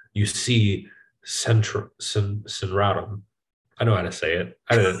 You see Sinratum. I know how to say it.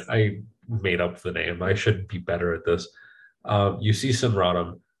 I made up the name. I should be better at this. You see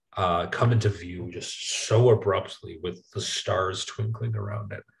Sinratum come into view just so abruptly with the stars twinkling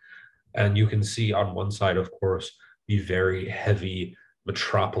around it. And you can see on one side, of course, the very heavy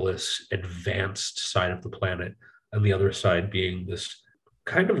metropolis advanced side of the planet, and the other side being this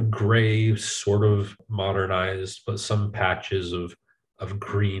kind of gray, sort of modernized, but some patches of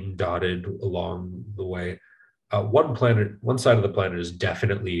green dotted along the way. One side of the planet is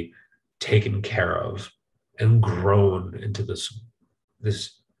definitely taken care of and grown into this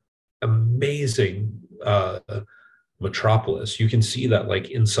amazing metropolis. You can see that, like,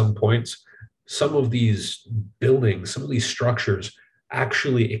 in some points, some of these buildings, some of these structures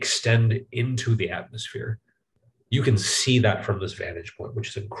actually extend into the atmosphere. You can see that from this vantage point, which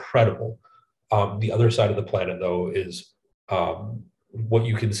is incredible. The other side of the planet, though, is what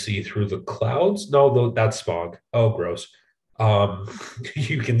you can see through the clouds. No, that's smog. Oh, gross.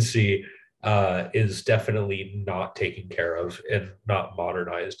 You can see is definitely not taken care of and not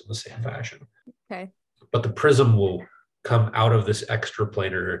modernized in the same fashion. Okay. But the Prism will come out of this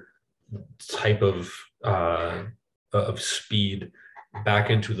extraplanar type of speed back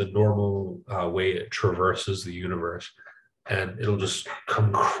into the normal way it traverses the universe, and it'll just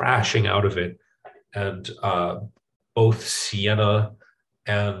come crashing out of it. And both Sienna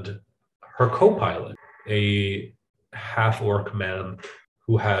and her co-pilot, a half-orc man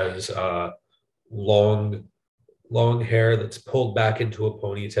who has long hair that's pulled back into a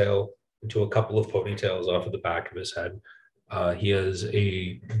couple of ponytails off of the back of his head. He has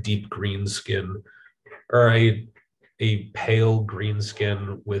a deep green skin, or a pale green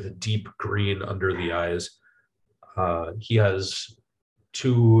skin with deep green under the eyes. He has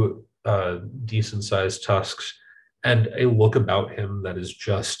two decent-sized tusks and a look about him that is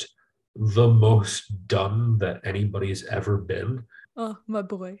just the most done that anybody's ever been. Oh, my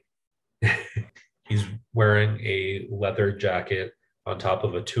boy. He's wearing a leather jacket on top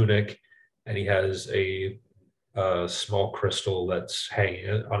of a tunic, and he has a small crystal that's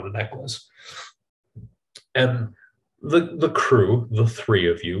hanging on a necklace. And the crew, the three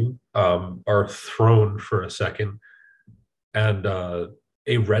of you, are thrown for a second, and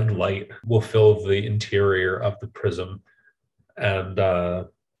a red light will fill the interior of the Prism, and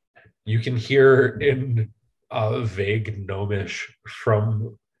you can hear in vague gnomish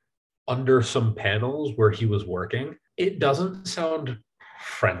from under some panels where he was working. It doesn't sound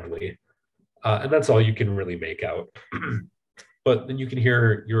friendly. And that's all you can really make out. But then you can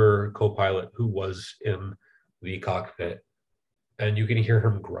hear your co-pilot who was in the cockpit, and you can hear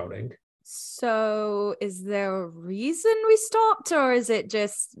him groaning. So is there a reason we stopped, or is it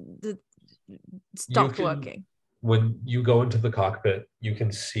just stopped working? When you go into the cockpit, you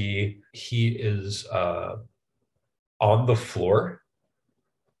can see he is on the floor,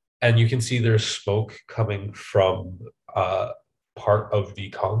 and you can see there's smoke coming from part of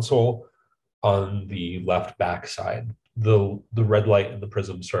the console on the left back side. The red light in the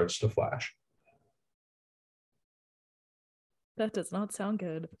prism starts to flash. That does not sound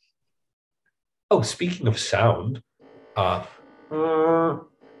good. Oh, speaking of sound, Longin,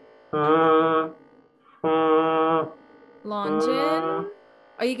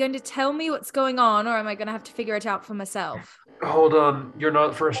 are you going to tell me what's going on, or am I going to have to figure it out for myself? hold on, you're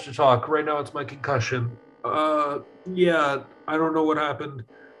not first to talk. Right now it's my concussion. Yeah, I don't know what happened.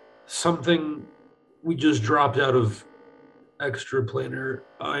 Something, we just dropped out of extraplanar.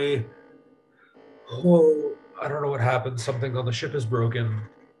 I don't know what happened. Something on the ship is broken.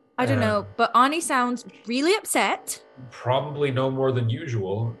 I don't know, but Arnie sounds really upset. Probably no more than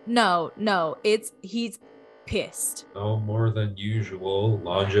usual. No, he's pissed. No more than usual.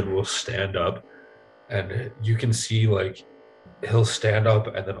 Longin will stand up, and you can see like he'll stand up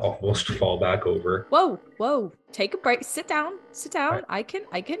and then almost fall back over. Whoa! Take a break. Sit down. I can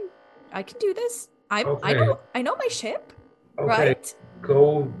do this. Okay. I know my ship. Okay, Right?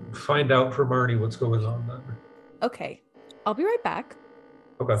 go find out from Arnie what's going on then. Okay, I'll be right back.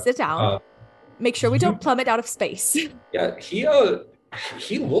 Okay. Sit down. Make sure we don't plummet out of space. Yeah,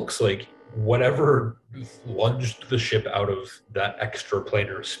 he looks like whatever lunged the ship out of that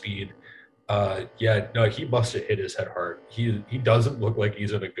extraplanar speed. He must have hit his head hard. He doesn't look like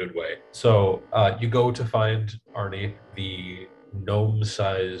he's in a good way. So you go to find Arnie, the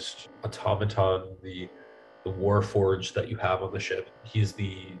gnome-sized automaton, the warforged that you have on the ship. He's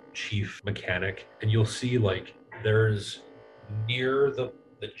the chief mechanic, and you'll see like there's near the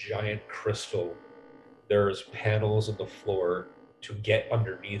giant crystal, there's panels in the floor to get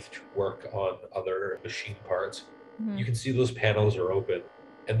underneath to work on other machine parts. Mhm. You can see those panels are open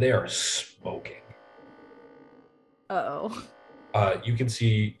and they are smoking. Uh-oh. You can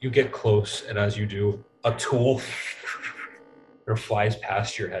see, you get close, and as you do, a tool flies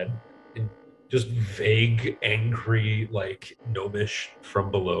past your head, and just vague, angry, like gnomish from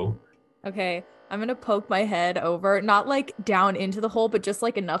below. Okay, I'm gonna poke my head over, not like down into the hole, but just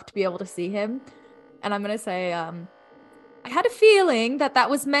like enough to be able to see him. And I'm gonna say, I had a feeling that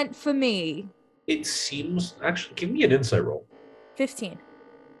was meant for me. It seems, actually, give me an insight roll. 15.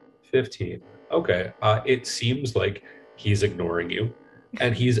 15. Okay. It seems like he's ignoring you,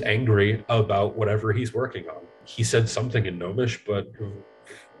 and he's angry about whatever he's working on. He said something in Gnomish, but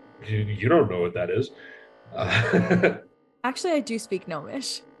you don't know what that is. Actually, I do speak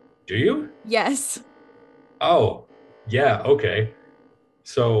Gnomish. Do you? Yes. Oh, yeah, okay.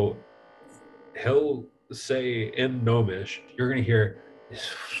 So he'll say in Gnomish, you're going to hear, "This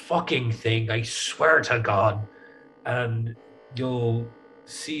fucking thing, I swear to God." And you'll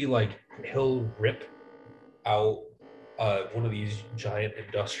see, like, he'll rip out one of these giant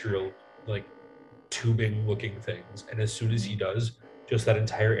industrial, like, tubing-looking things. And as soon as he does, just that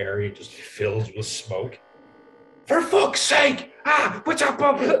entire area just fills with smoke. For fuck's sake! What's up?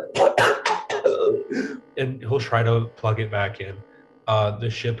 And he'll try to plug it back in. The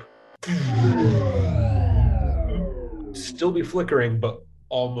ship still be flickering, but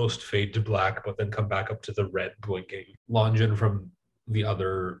almost fade to black, but then come back up to the red blinking. Longin from the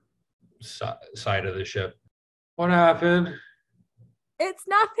other side of the ship. What happened? It's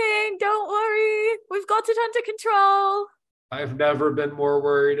nothing. Don't worry. We've got it under control. I've never been more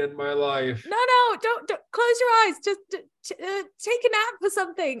worried in my life. No, don't close your eyes. Just take a nap or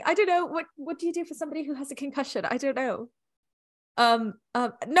something. I don't know. What do you do for somebody who has a concussion? I don't know.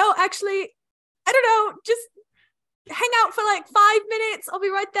 No, actually, I don't know. Just hang out for like 5 minutes. I'll be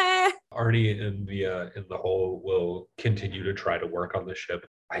right there. Arnie in the hole will continue to try to work on the ship.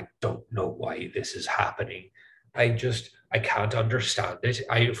 I don't know why this is happening. I can't understand it.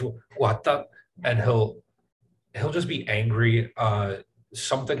 What the? And he'll just be angry.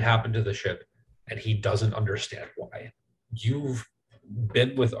 Something happened to the ship, and he doesn't understand why. You've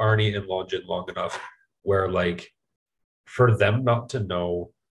been with Arnie and Longin long enough where, like, for them not to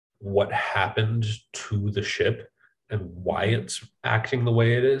know what happened to the ship and why it's acting the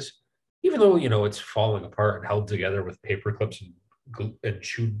way it is, even though, you know, it's falling apart and held together with paper clips and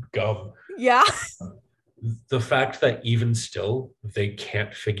chewed gum. Yeah. the fact that even still they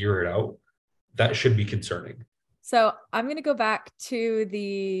can't figure it out, that should be concerning. So I'm gonna go back to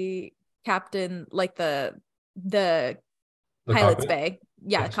the captain, like the pilot's cockpit? bay.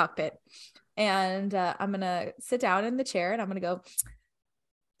 Yeah, Yes. cockpit. And I'm gonna sit down in the chair and I'm gonna go,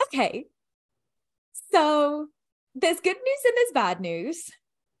 okay, so there's good news and there's bad news.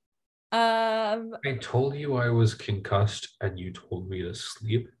 I told you I was concussed and you told me to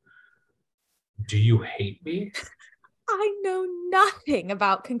sleep. Do you hate me? I know nothing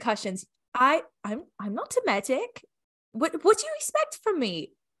about concussions. I'm not a medic. What do you expect from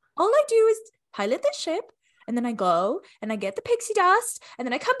me? All I do is pilot the ship, and then I go and I get the pixie dust, and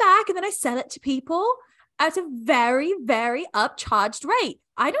then I come back and then I sell it to people at a very, very upcharged rate.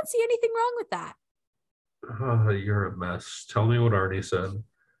 I don't see anything wrong with that. You're a mess. Tell me what Arnie said.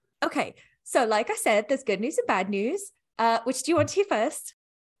 Okay, so like I said, there's good news and bad news. Which do you want to hear first?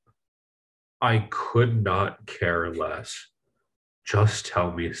 I could not care less. Just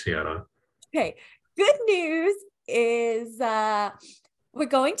tell me, Sienna. Okay, good news is we're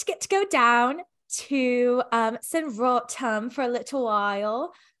going to get to go down to St. Rotem for a little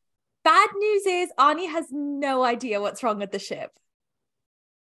while. Bad news is Ani has no idea what's wrong with the ship.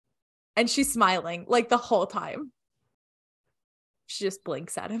 And she's smiling like the whole time. She just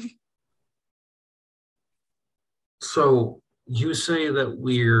blinks at him. So you say that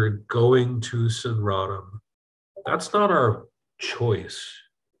we're going to Sinradam. That's not our choice,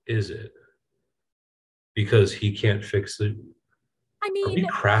 is it? Because he can't fix it. I Are we mean,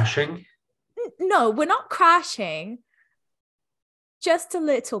 crashing? no, we're not crashing. Just a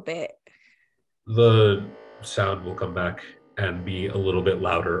little bit. The sound will come back and be a little bit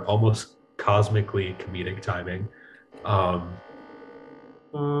louder, almost cosmically comedic timing.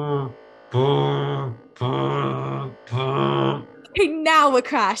 Okay, now we're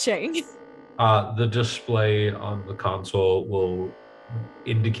crashing. The display on the console will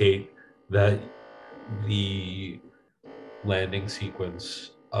indicate that the landing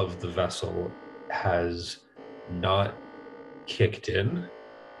sequence of the vessel has not kicked in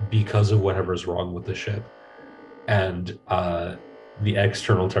because of whatever's wrong with the ship. And the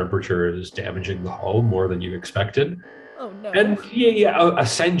external temperature is damaging the hull more than you expected. Oh no. And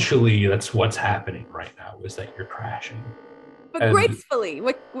essentially that's what's happening right now, is that you're crashing. But And gracefully.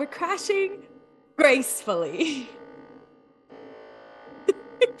 We're crashing gracefully.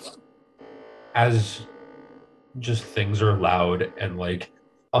 as just things are loud and like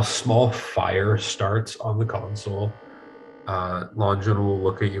a small fire starts on the console, Longin will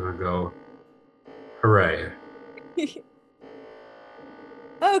look at you and go, hooray.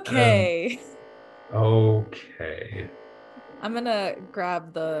 Okay. Okay. I'm gonna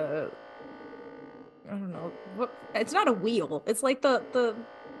grab the, I don't know, what, it's not a wheel. It's like the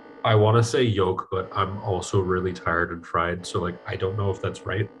I want to say yoke, but I'm also really tired and fried, so like I don't know if that's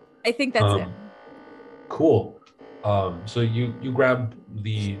right. I think that's it. Cool. So you grab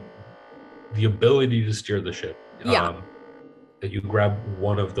the ability to steer the ship. Yeah. You grab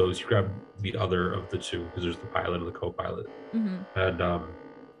one of those. You grab the other of the two, because there's the pilot and the co-pilot. Mm-hmm. And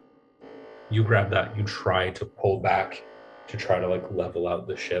you grab that. You try to pull back to try to like level out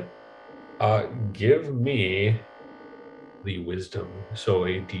the ship. Give me the wisdom. So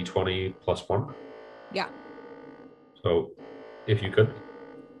a d20 plus 1. Yeah. So if you could.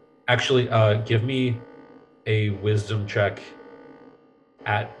 Actually, give me a wisdom check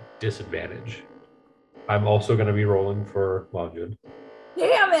at disadvantage. I'm also going to be rolling for Longin.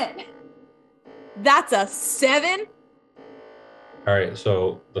 Damn it! That's a 7. All right,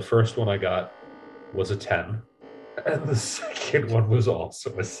 so the first one I got was a 10, and the second one was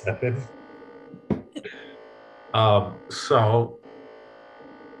also a 7. So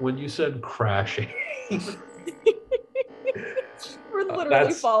when you said crashing, We're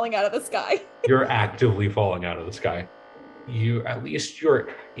literally falling out of the sky. You're actively falling out of the sky. You're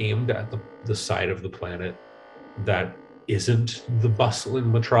aimed at the side of the planet that isn't the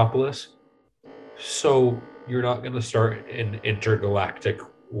bustling metropolis. So you're not going to start an intergalactic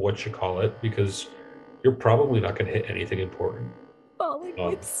whatchamacallit, because you're probably not going to hit anything important. Falling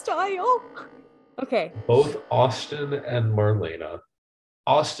with style. Okay. Both Austin and Marlena.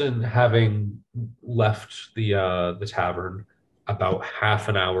 Austin, having left the tavern about half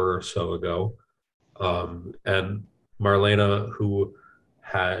an hour or so ago, and Marlena, who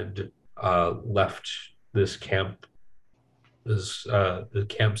had left this camp, the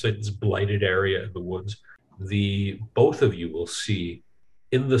campsite, this blighted area in the woods. Both of you will see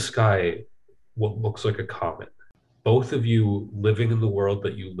in the sky what looks like a comet. Both of you living in the world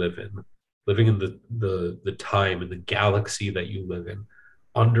that you live in, living in the time and the galaxy that you live in,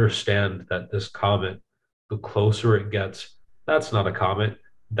 understand that this comet the closer it gets, that's not a comet.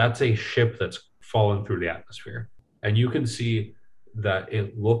 That's a ship that's fallen through the atmosphere. And you can see that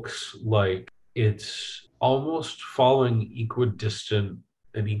it looks like it's almost falling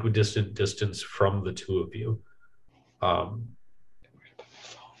an equidistant distance from the two of you. Um,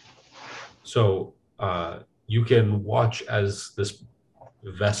 so you can watch as this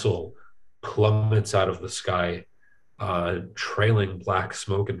vessel plummets out of the sky, trailing black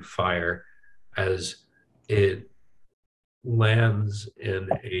smoke and fire as it lands in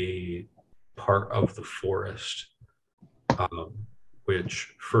a part of the forest, um,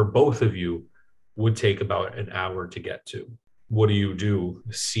 which for both of you would take about an hour to get to. What do you do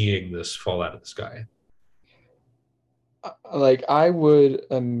seeing this fall out of the sky? Like I would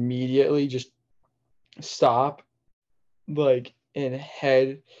immediately just stop, like and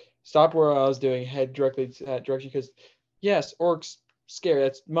stop where I was doing, head directly to that direction because yes, orcs scary,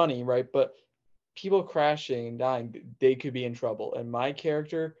 that's money, right? But people crashing and dying, they could be in trouble, and my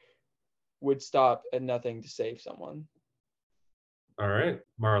character would stop at nothing to save someone. All right,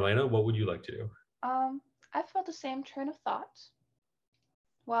 Marlena, what would you like to do? I felt the same train of thought.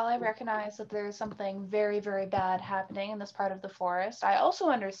 While I recognize that there's something very, very bad happening in this part of the forest, I also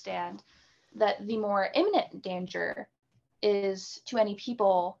understand that the more imminent danger is to any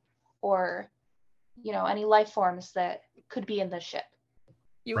people or, any life forms that could be in the ship.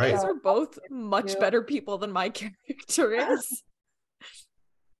 You Right. guys are both much better people than my character is.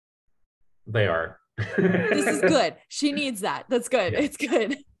 They are. This is good. She needs that. That's good. Yeah. It's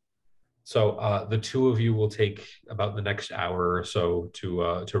good. So the two of you will take about the next hour or so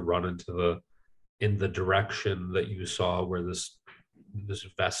to run in the direction that you saw where this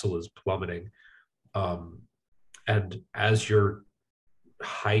vessel is plummeting. And as you're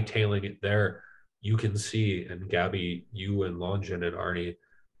hightailing it there, you can see, and Gabby, you and Longin and Arnie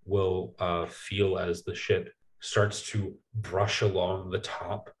will feel as the ship starts to brush along the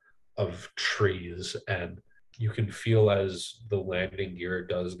top of trees, and you can feel as the landing gear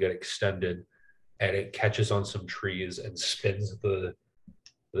does get extended and it catches on some trees and spins the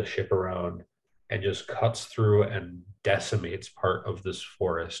ship around and just cuts through and decimates part of this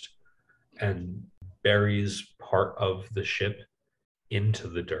forest and buries part of the ship into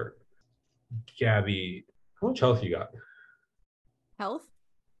the dirt. Gabby, how much health you got? Health?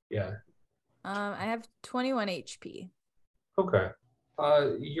 Yeah. I have 21 HP. Okay.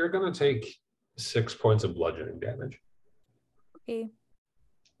 You're gonna take 6 points of bludgeoning damage. Okay.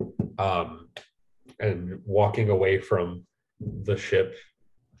 And walking away from the ship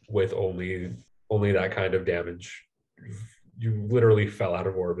with only that kind of damage, you literally fell out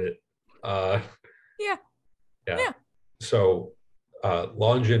of orbit. Yeah. So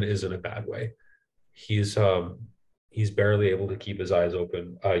Longin is in a bad way. He's barely able to keep his eyes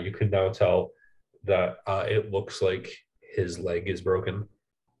open. You can now tell that it looks like his leg is broken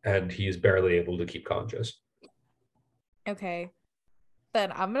and he's barely able to keep conscious. Okay.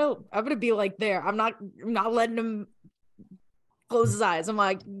 Then I'm gonna be like there. I'm not letting him close his eyes. I'm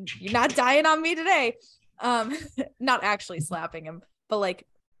like, you're not dying on me today. Not actually slapping him, but like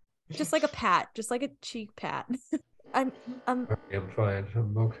just like a pat, just like a cheek pat. I'm fine.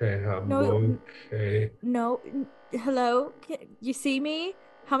 I'm okay. Okay. No, hello? You see me?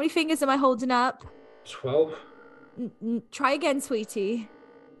 How many fingers am I holding up? 12. Try again, sweetie.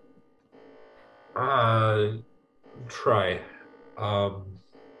 Try. Come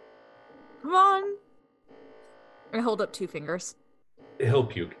on. I hold up 2 fingers. He'll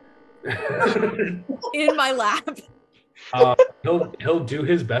puke. In my lap. He'll do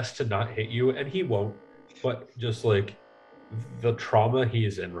his best to not hit you, and he won't. But just like the trauma he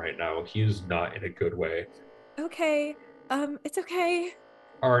is in right now, he's not in a good way. Okay. It's okay.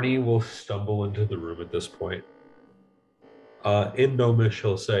 Arnie will stumble into the room at this point. In Gnomish,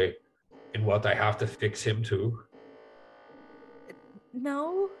 he'll say, "And what, I have to fix him too?"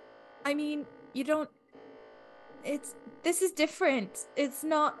 No. I mean, you don't... This is different. It's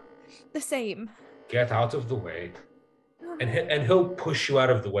not the same. Get out of the way. And he'll push you out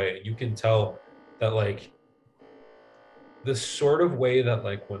of the way. And you can tell that, like, the sort of way that,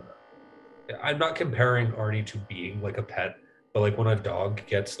 like, when... I'm not comparing Arnie to being, like, a pet, but, like, when a dog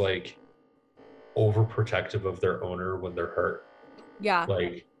gets, like, overprotective of their owner when they're hurt. Yeah.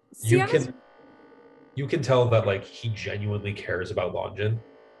 Like, you can tell that, like, he genuinely cares about Longin.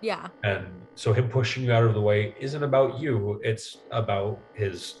 Yeah. And so him pushing you out of the way isn't about you, it's about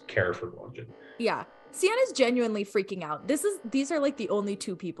his care for Longin. Yeah. Sienna's genuinely freaking out. These are like the only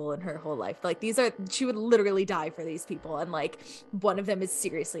 2 people in her whole life. Like she would literally die for these people, and like one of them is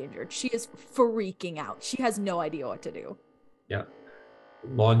seriously injured. She is freaking out. She has no idea what to do. Yeah.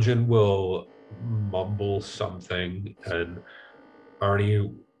 Longin will mumble something, and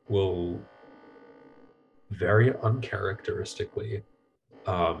Arnie will very uncharacteristically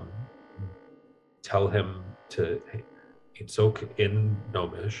um, tell him to, hey, it's okay, in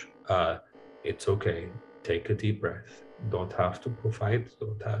Gnomish, it's okay. Take a deep breath. Don't have to fight.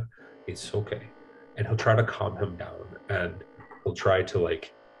 Don't have. It's okay. And he'll try to calm him down, and he'll try to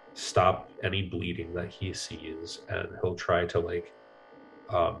like stop any bleeding that he sees, and he'll try to like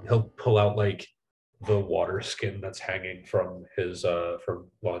he'll pull out like the water skin that's hanging from his from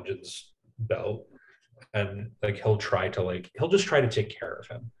Longin's belt, and like he'll just try to take care of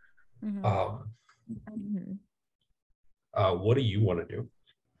him. Mhm. Mhm. What do you want to do?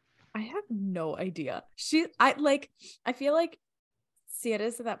 I have no idea. I feel like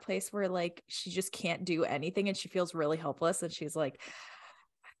Sierra's at that place where like she just can't do anything and she feels really helpless and she's like,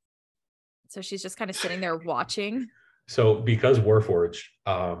 so she's just kind of sitting there watching. So because Warforged,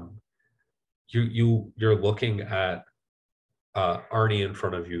 you're looking at Arnie in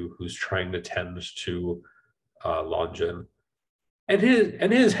front of you, who's trying to tend to Longin, and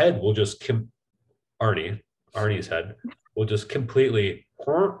his head will just Arnie's head will just completely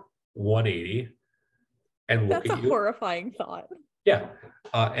 180 and look That's at a you. horrifying thought. Yeah,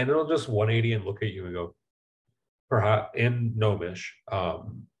 and it'll just 180 and look at you and go, perhaps in Gnomish,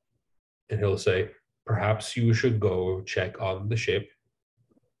 and he'll say, perhaps you should go check on the ship.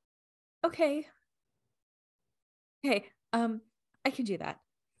 Okay. Okay. I can do that.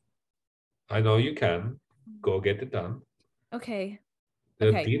 I know you can. Go get it done. Okay. The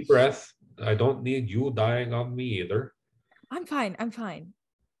Okay. deep breath. I don't need you dying on me either. I'm fine. I'm fine.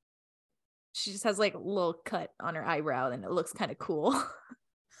 She just has like a little cut on her eyebrow and it looks kind of cool.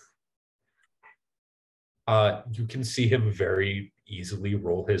 You can see him very easily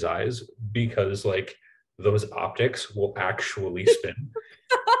roll his eyes because like those optics will actually spin.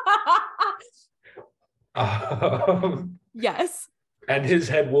 Yes. And his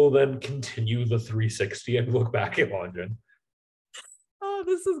head will then continue the 360 and look back at Longin. Oh,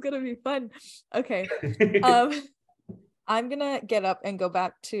 this is gonna be fun. Okay. I'm gonna get up and go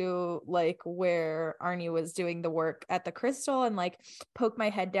back to like where Arnie was doing the work at the crystal and like poke my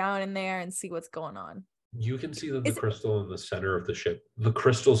head down in there and see what's going on. You can see that the crystal in the center of the ship, the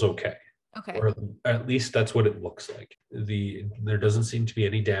crystal's okay. Okay. Or at least that's what it looks like. There doesn't seem to be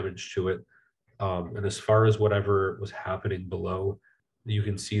any damage to it. And as far as whatever was happening below, you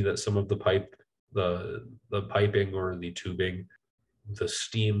can see that some of the piping or the tubing, the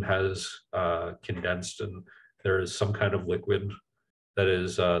steam has condensed, and there is some kind of liquid that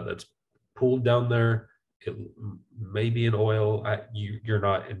is that's pooled down there. It may be an oil. You're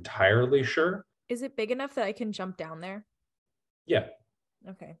not entirely sure. Is it big enough that I can jump down there? Yeah.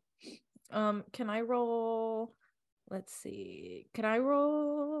 Okay. Can I roll? Let's see. Can I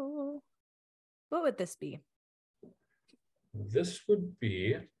roll? What would this be? This would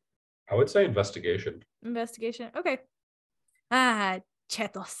be, I would say, investigation. Investigation. Okay.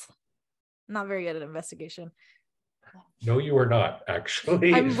 Chetos. Not very good at investigation. No, you are not,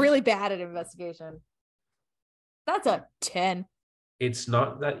 actually. I'm really bad at investigation. That's a 10. It's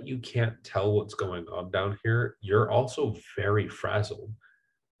not that you can't tell what's going on down here. You're also very frazzled.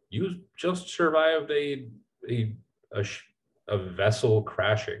 You just survived a vessel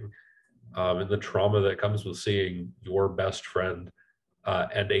crashing, and the trauma that comes with seeing your best friend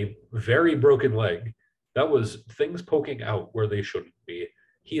and a very broken leg. That was things poking out where they shouldn't be.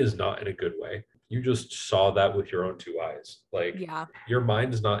 He is not in a good way. You just saw that with your own two eyes. Like, yeah, your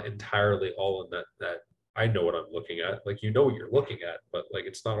mind's not entirely all in that I know what I'm looking at. Like, you know what you're looking at, but like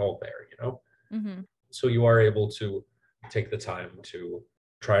it's not all there, you know? Mm-hmm. So you are able to take the time to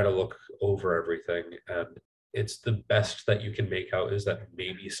try to look over everything. And it's the best that you can make out is that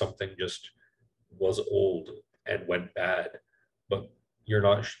maybe something just was old and went bad, but you're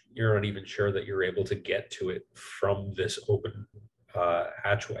not even sure that you're able to get to it from this open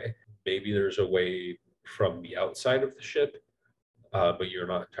hatchway. Maybe there's a way from the outside of the ship, but you're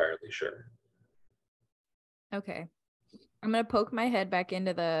not entirely sure. Okay. I'm gonna poke my head back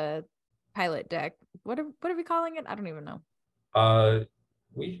into the pilot deck. What are we calling it? I don't even know.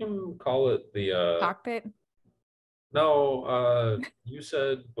 We can call it the cockpit. No, you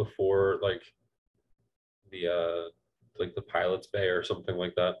said before like the pilot's bay or something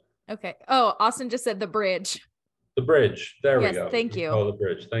like that. Okay. Oh, Austin just said the bridge. The bridge. There we Yes, go. thank you. Oh, the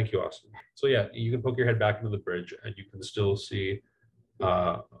bridge. Thank you, Austin. So yeah, you can poke your head back into the bridge and you can still see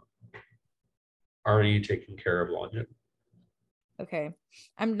Arnie taking care of Longin. Okay.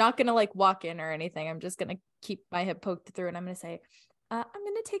 I'm not gonna like walk in or anything. I'm just gonna keep my head poked through and I'm gonna say, I'm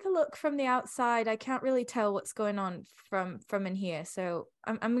gonna take a look from the outside. I can't really tell what's going on from in here, so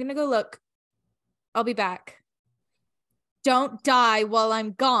I'm gonna go look. I'll be back. Don't die while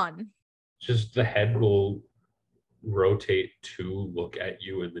I'm gone. Just the head will rotate to look at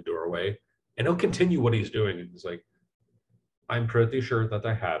you in the doorway, and he'll continue what he's doing. And he's like, I'm pretty sure that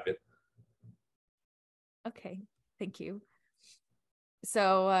I have it. Okay, thank you.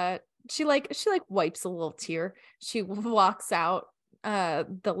 So she wipes a little tear. She walks out the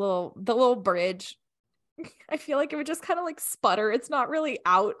little bridge. I feel like it would just kind of like sputter. It's not really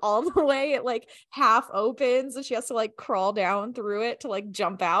out all the way. It like half opens and she has to like crawl down through it to like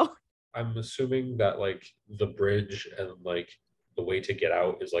jump out. I'm assuming that like the bridge and like the way to get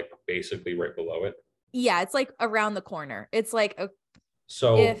out is like basically right below it. Yeah, it's like around the corner. It's like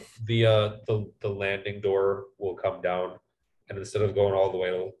So if the landing door will come down, and instead of going all the way,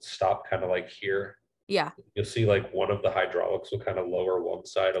 it'll stop kind of like here. yeah. You'll see like one of the hydraulics will kind of lower one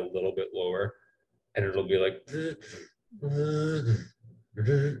side a little bit lower, and it'll be like, and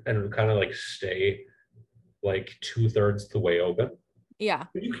it'll kind of like stay like 2/3 the way open. Yeah.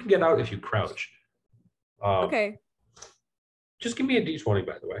 But you can get out if you crouch. Okay. Just give me a d20,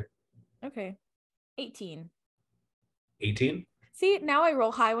 by the way. Okay. 18. 18? See, now I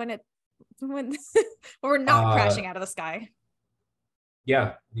roll high when we're not crashing out of the sky.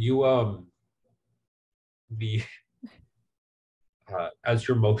 Yeah, you the as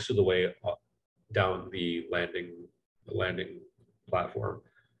you're most of the way down the landing platform,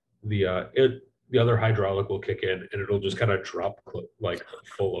 the other hydraulic will kick in and it'll just kind of drop like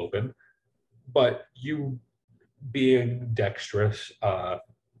full open. But you being dexterous,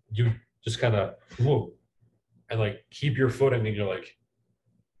 you just kind of and like keep your footing, and you're like,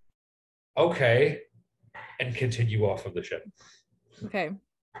 okay, and continue off of the ship. Okay.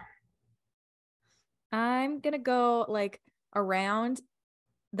 I'm gonna go like around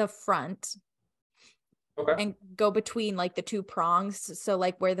the front. Okay. And go between like the two prongs, so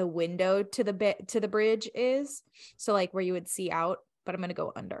like where the window to the bridge is, so like where you would see out, but I'm gonna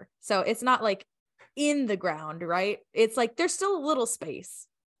go under, so it's not like in the ground, right? It's like there's still a little space.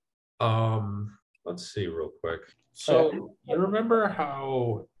 Let's see real quick. So you remember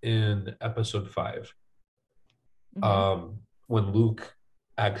how in episode 5, when Luke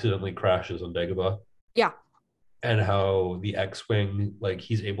accidentally crashes on Dagobah? Yeah. And how the X-Wing, like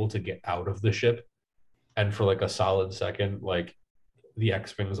he's able to get out of the ship, and for like a solid second, like the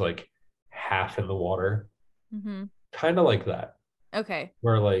X-Wing's like half in the water. Kind of like that. Okay.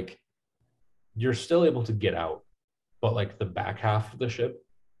 Where like you're still able to get out, but like the back half of the ship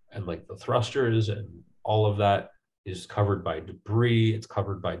and like the thrusters and all of that is covered by debris. It's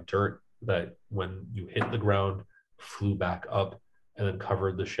covered by dirt that when you hit the ground flew back up and then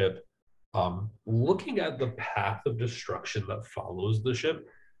covered the ship. Looking at the path of destruction that follows the ship,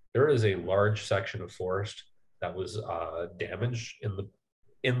 there is a large section of forest that was damaged in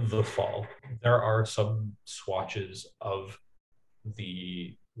the fall. There are some swatches of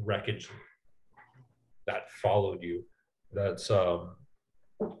the wreckage that followed you that's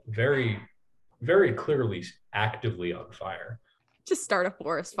very, very clearly actively on fire. Just start a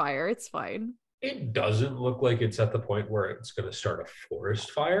forest fire. It's fine. It doesn't look like it's at the point where it's going to start a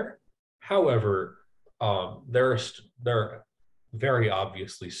forest fire. However, there are very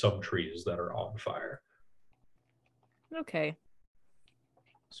obviously some trees that are on fire. Okay.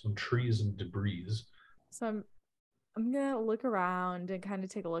 Some trees and debris. So I'm gonna look around and kind of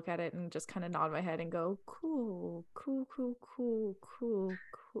take a look at it and just kind of nod my head and go, cool.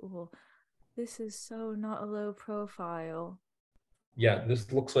 This is so not a low profile. Yeah,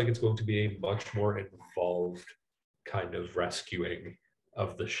 this looks like it's going to be a much more involved kind of rescuing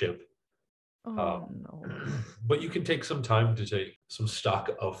of the ship. Oh no. But you can take some time to take some stock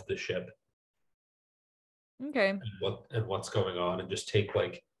of the ship. Okay. And what's going on, and just take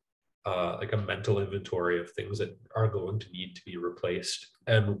like a mental inventory of things that are going to need to be replaced.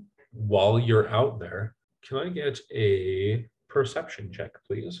 And while you're out there, can I get a perception check,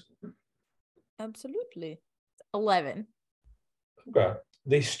 please? Absolutely. 11. Okay.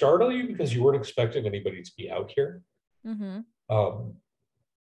 They startle you because you weren't expecting anybody to be out here.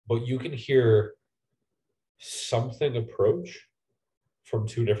 But you can hear something approach from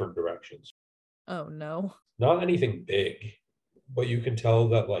 2 different directions. Oh no. Not anything big, but you can tell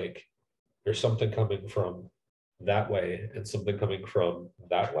that like there's something coming from that way and something coming from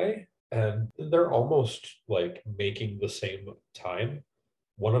that way. And they're almost like making the same time.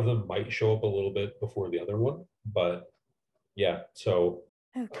 One of them might show up a little bit before the other one, but yeah. So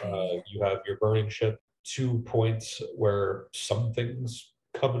you have your burning ship, 2 points where something's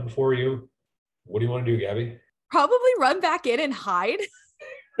coming for you. What do you want to do, Gabby? probably run back in and hide.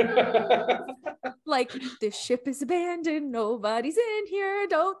 Like, this ship is abandoned. Nobody's in here.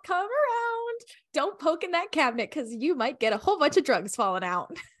 Don't come around. Don't poke in that cabinet because you might get a whole bunch of drugs falling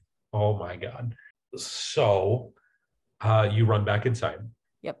out. Oh my God. So you run back inside.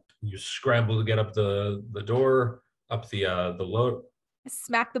 Yep. You scramble to get up the door, up the load.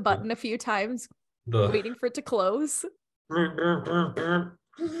 Smack the button a few times, The waiting for it to close.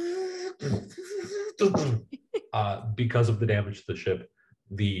 Because of the damage to the ship,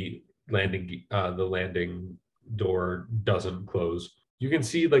 the landing door doesn't close. You can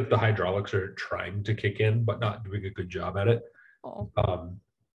see like the hydraulics are trying to kick in, but not doing a good job at it. Oh.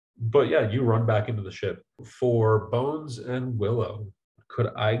 But yeah, you run back into the ship. For Bones and Willow, could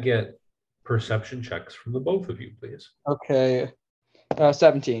I get perception checks from the both of you, please? Okay.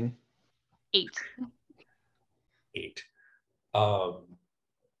 17. 8. 8. All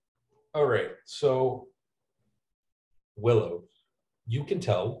right. So Willow, you can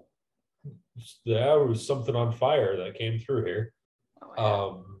tell there was something on fire that came through here.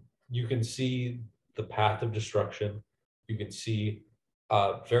 You can see the path of destruction. You can see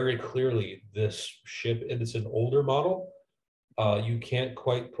very clearly this ship, and it's an older model. You can't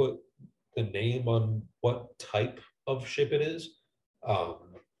quite put the name on what type of ship it is,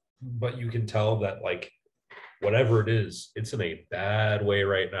 but you can tell that like whatever it is, it's in a bad way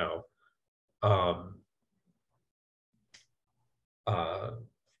right now.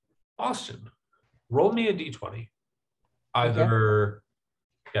 Austin, roll me a d20. Either,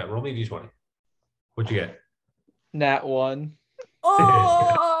 yeah, roll me a d20. What'd you get? Nat 1.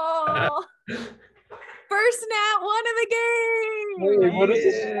 Oh! First nat 1 of the game! Hey, what is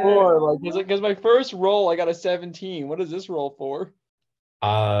this for? Like, because my first roll, I got a 17. What is this roll for?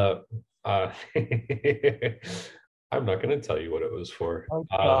 I'm not going to tell you what it was for. Oh,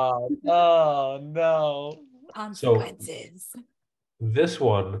 God. Oh, no. Consequences. So this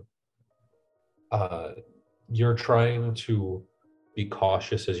one, you're trying to be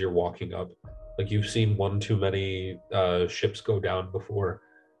cautious as you're walking up. Like you've seen one too many ships go down before,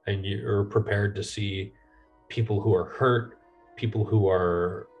 and you're prepared to see people who are hurt, people who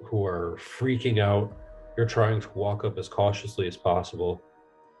are freaking out. You're trying to walk up as cautiously as possible.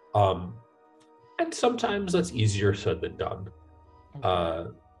 And sometimes that's easier said than done.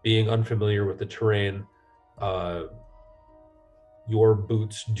 Being unfamiliar with the terrain, your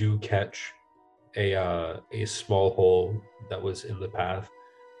boots do catch a small hole that was in the path,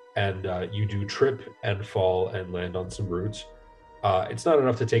 and you do trip and fall and land on some roots. It's not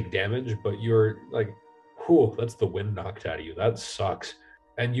enough to take damage, but you're like, whew, that's the wind knocked out of you. That sucks.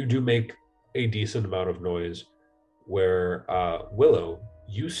 And you do make a decent amount of noise where Willow,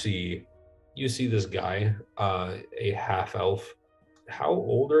 you see this guy, a half elf. How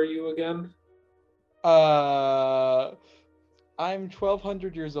old are you again? I'm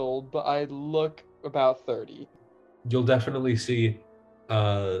 1,200 years old, but I look about 30. You'll definitely see,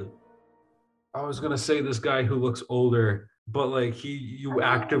 I was gonna say this guy who looks older, but like you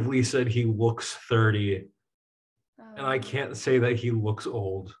actively said he looks 30, and I can't say that he looks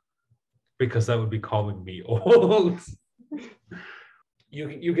old because that would be calling me old.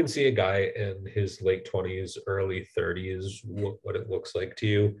 You can see a guy in his late 20s, early 30s, what it looks like to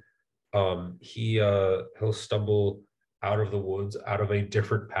you. He'll stumble out of the woods, out of a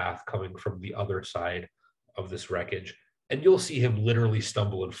different path coming from the other side of this wreckage, and you'll see him literally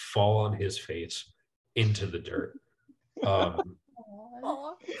stumble and fall on his face into the dirt.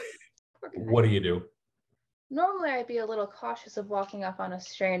 What do you do? Normally I'd be a little cautious of walking up on a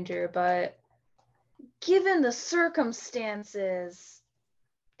stranger, but given the circumstances,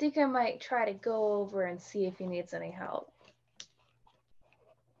 I think I might try to go over and see if he needs any help.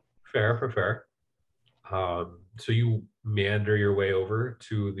 Fair. So you meander your way over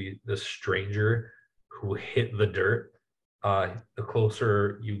to the stranger who hit the dirt. The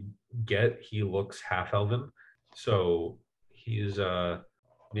closer you get, he looks half elven. So he's the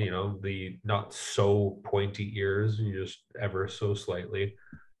not so pointy ears, just ever so slightly.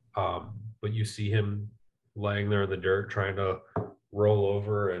 But you see him laying there in the dirt trying to roll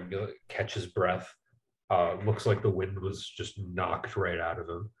over and catch his breath. Looks like the wind was just knocked right out of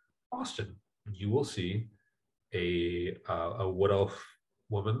him. Austin, you will see a wood elf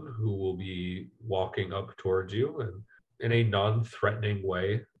woman who will be walking up towards you and in a non-threatening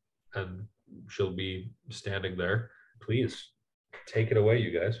way, and she'll be standing there. Please take it away,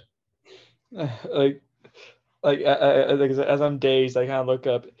 you guys. As I'm dazed, I kind of look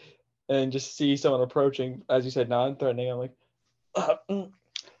up and just see someone approaching. As you said, non-threatening. I'm like,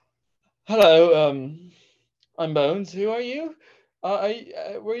 hello, I'm Bones. Who are you?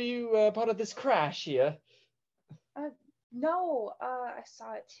 Were you part of this crash here? No, I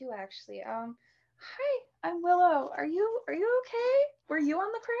saw it too actually. Hi, I'm Willow. Are you okay? Were you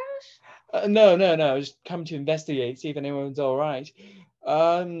on the crash? No. I was just coming to investigate, see if anyone's all right.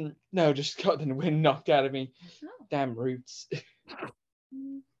 No, just got the wind knocked out of me. Oh. Damn roots.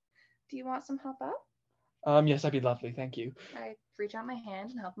 Do you want some help up? Yes, that'd be lovely. Thank you. I reach out my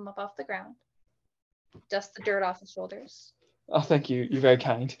hand and help him up off the ground. Dust the dirt off his shoulders. Oh, thank you. You're very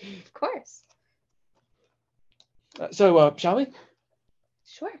kind. Of course. So, shall we?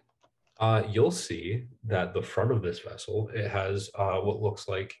 Sure. You'll see that the front of this vessel, it has what looks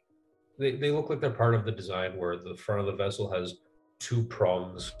like, they look like they're part of the design where the front of the vessel has two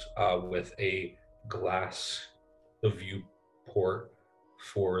prongs with a glass, the viewport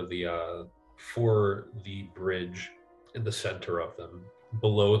for the bridge in the center of them.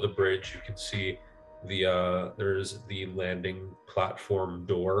 Below the bridge, you can see there's the landing platform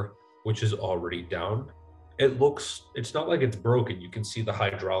door, which is already down. It's not like it's broken. You can see the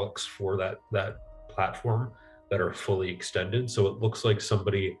hydraulics for that platform that are fully extended. So it looks like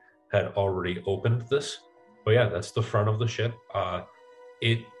somebody had already opened this. But yeah, that's the front of the ship.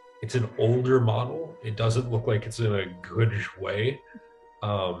 It's an older model. It doesn't look like it's in a good way.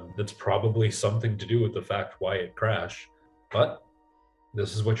 That's probably something to do with the fact why it crashed. But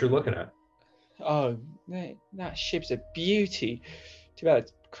this is what you're looking at. Oh, that ship's a beauty. Too bad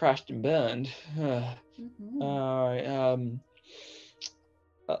it crashed and burned. All right.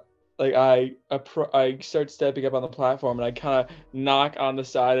 Like I start stepping up on the platform and I kind of knock on the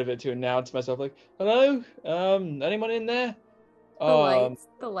side of it to announce myself. Like, hello, anyone in there? The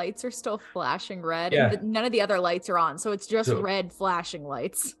lights are still flashing red, Yeah. and none of the other lights are on, so it's just So- red flashing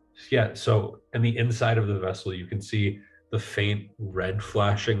lights. Yeah, so in the inside of the vessel, you can see the faint red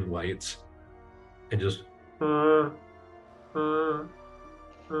flashing lights and just.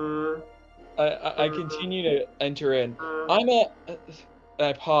 I continue to enter in. And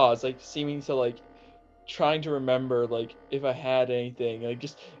I pause, like seeming to like trying to remember like if I had anything, like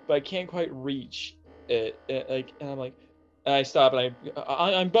just, but I can't quite reach it. Like, and I'm like, and I stop and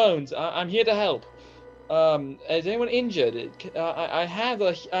I'm Bones. I'm here to help. Is anyone injured? I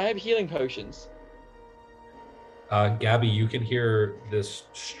have healing potions. Gabby, you can hear this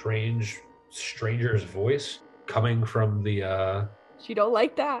stranger's voice coming from the She don't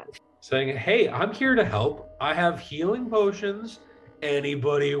like that. saying, "Hey, I'm here to help. I have healing potions.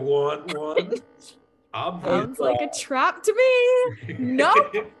 Anybody want one?" Sounds like a trap to me.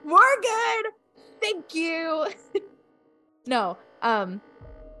 Nope, we're good. Thank you. No, I'm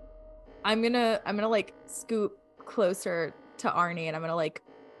gonna like scoot closer to Arnie and I'm gonna like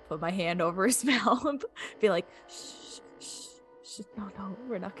put my hand over his mouth, be like, shh, no,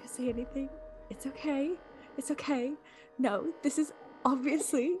 we're not gonna say anything. It's okay. No, this is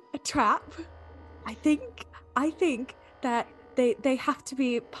obviously a trap. I think that they have to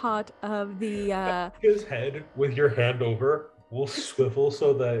be part of the His head with your hand over will swivel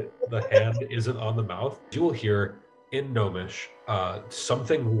so that the hand isn't on the mouth. You will hear in Gnomish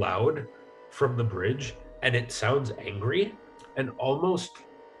something loud from the bridge, and it sounds angry and almost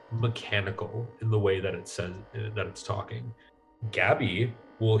mechanical in the way that it says that it's talking. Gabby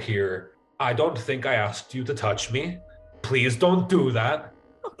will hear, "I don't think I asked you to touch me. Please don't do that."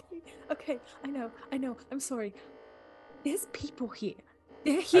 Okay, I know, I'm sorry. There's people here.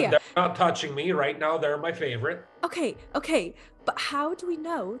 They're And here. they're not touching me right now. They're my favorite. Okay, but how do we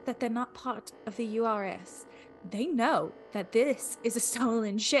know that they're not part of the URS? They know that this is a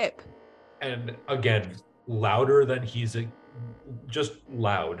stolen ship. And again, louder than just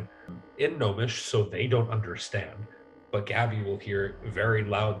loud in Gnomish, so they don't understand. But Gabby will hear very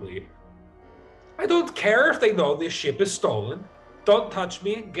loudly, "I don't care if they know this ship is stolen. Don't touch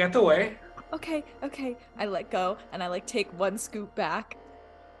me. Get away." Okay. I let go and I like take one scoop back.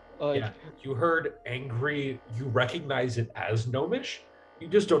 Like, Yeah, you heard angry. You recognize it as Gnomish. You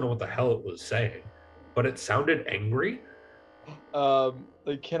just don't know what the hell it was saying, but it sounded angry.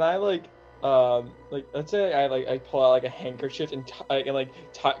 like, can I like let's say I pull out like a handkerchief and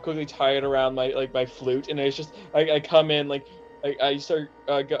quickly tie it around my flute, and it's just I come in like I start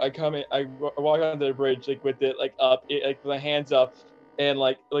I come in, I walk onto the bridge like with it like up, like my hands up, and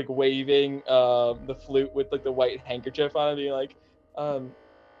like waving the flute with like the white handkerchief on it, being like,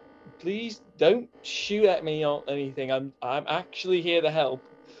 please don't shoot at me or anything. I'm actually here to help.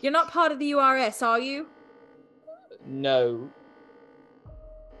 You're not part of the URS, are you? No.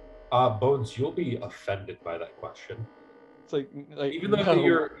 Bones, you'll be offended by that question. It's like Even though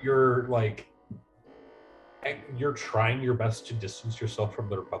no. you're like you're trying your best to distance yourself from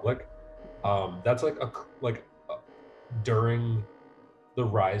the Republic. That's during the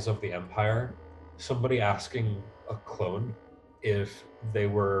rise of the Empire, somebody asking a clone if they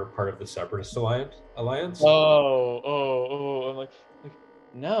were part of the Separatist Alliance. I'm like,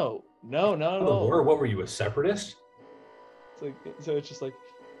 no, not at all. Or what were you, a Separatist? It's like, so it's just like,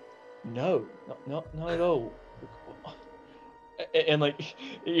 no, not at all. And like,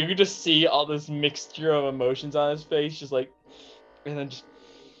 you could just see all this mixture of emotions on his face, just like, and then just,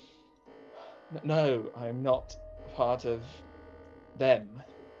 no, I'm not part of them.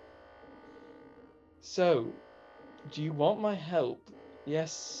 So, do you want my help?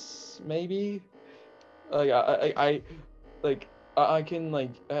 Yes, maybe. Like I can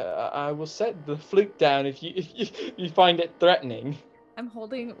I will set the flute down if you find it threatening. I'm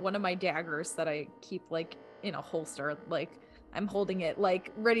holding one of my daggers that I keep like in a holster. Like I'm holding it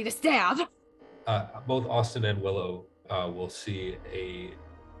like ready to stab. Both Austin and Willow will see a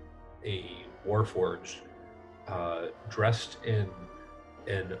warforged dressed in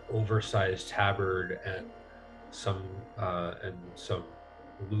an oversized tabard and some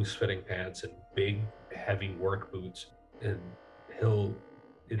loose-fitting pants and big, heavy work boots. And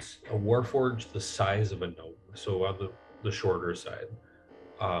it's a warforged the size of a gnome, so on the shorter side.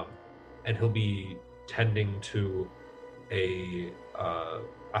 And he'll be tending to a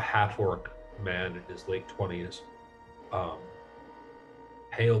half-orc man in his late 20s.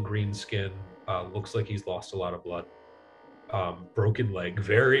 Pale green skin, looks like he's lost a lot of blood. Broken leg,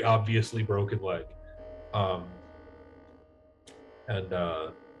 very obviously broken leg. And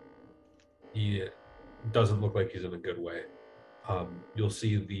he doesn't look like he's in a good way. You'll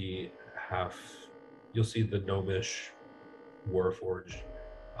see the gnomish warforged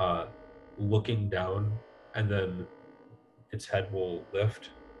looking down, and then its head will lift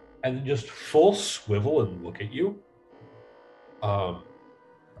and then just full swivel and look at you.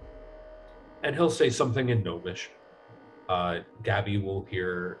 And he'll say something in gnomish. Gabby will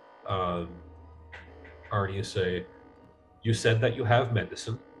hear Arnie say, "You said that you have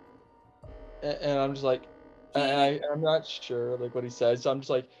medicine." And I'm just like, I'm not sure like what he says. So I'm just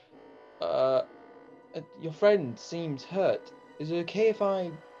like, your friend seems hurt. Is it okay if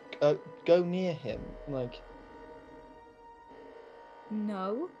I go near him? Like,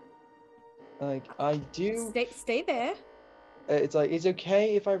 No. like I do. Stay there. It's like, it's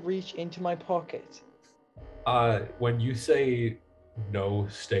okay if I reach into my pocket. When you say no,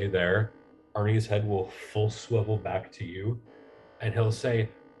 stay there, Arnie's head will full swivel back to you, and he'll say,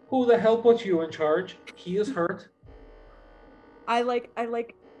 "Who the hell put you in charge? He is hurt." I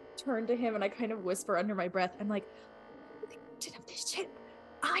turn to him and I kind of whisper under my breath. I'm like, "I'm the captain of this ship.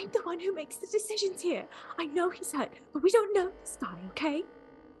 I'm the one who makes the decisions here. I know he's hurt, but we don't know this guy, okay?"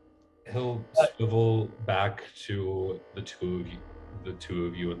 He'll swivel back to the two of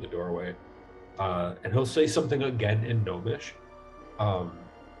you in the doorway, and he'll say something again in gnomish,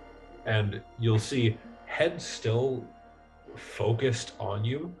 and you'll see head still focused on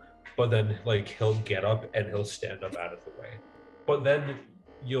you, but then like he'll get up and he'll stand up out of the way. But then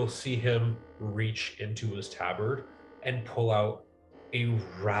you'll see him reach into his tabard and pull out a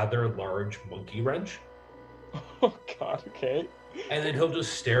rather large monkey wrench. Oh God, okay. And then he'll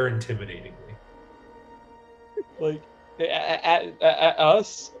just stare intimidatingly. Like at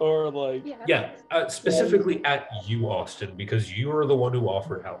us, or like Yeah, specifically at you, Austin, because you are the one who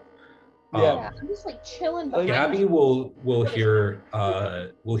offered help. Yeah. I'm just like chilling Like, behind Gabby you. will hear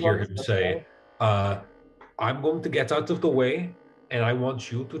him say, "I'm going to get out of the way, and I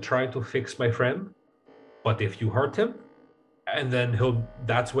want you to try to fix my friend. But if you hurt him," and then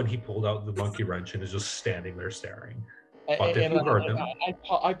that's when he pulled out the monkey wrench and is just standing there staring. But if you hurt him,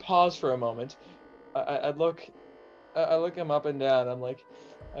 I pause for a moment. I look him up and down. I'm like,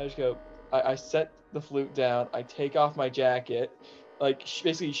 I just go. I set the flute down. I take off my jacket, like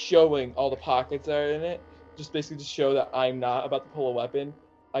basically showing all the pockets that are in it, just basically to show that I'm not about to pull a weapon.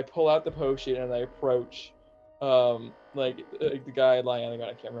 I pull out the potion and I approach, like the guy lying on the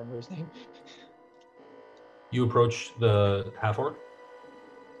ground. I can't remember his name. you approach the half-orc?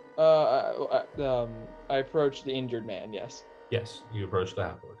 I approach the injured man. Yes. Yes, you approach the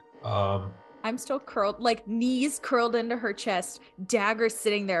half-orc. I'm still curled, like knees curled into her chest, dagger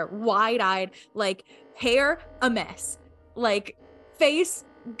sitting there, wide-eyed, like hair a mess, like face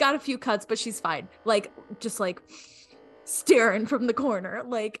got a few cuts, but she's fine. Like just like staring from the corner,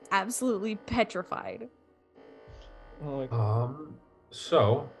 like absolutely petrified. I'm like,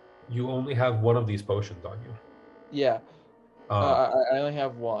 So you only have one of these potions on you. yeah. Um, I only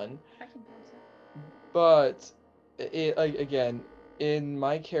have one, I can pause it. but it like again in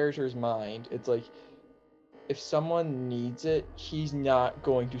my character's mind, it's like if someone needs it, he's not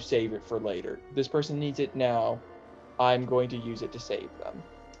going to save it for later. This person needs it now. I'm going to use it to save them.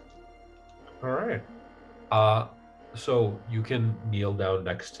 All right. So you can kneel down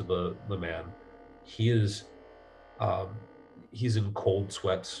next to the man. He is, um, he's in cold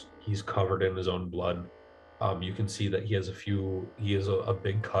sweats. He's covered in his own blood. You can see that he has a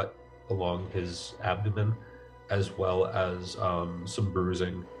big cut along his abdomen, as well as some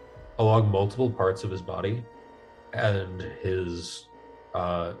bruising along multiple parts of his body, and his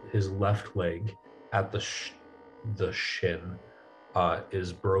left leg at the shin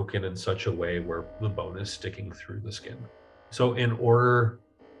is broken in such a way where the bone is sticking through the skin. So, in order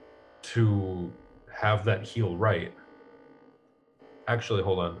to have that heal right, actually,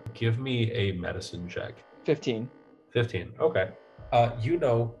 hold on. Give me a medicine check. 15. 15. Okay. You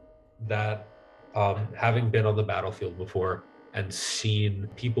know that having been on the battlefield before and seen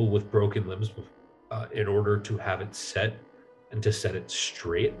people with broken limbs, in order to have it set and to set it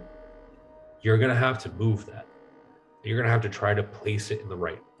straight, you're gonna have to move that. You're gonna have to try to place it in the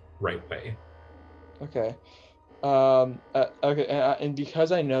right way. Okay. Okay, and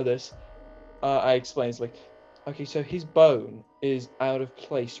because I know this, I explain. It's like, okay, so his bone is out of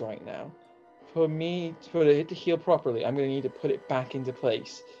place right now. For it to heal properly, I'm going to need to put it back into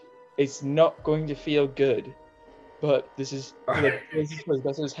place. It's not going to feel good, but this is for the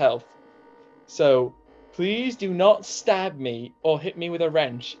best of his health. So please do not stab me or hit me with a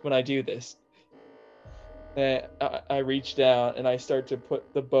wrench when I do this. I reach down and I start to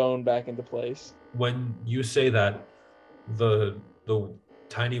put the bone back into place. When you say that, the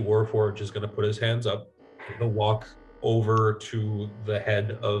tiny warforge is going to put his hands up. He'll walk over to the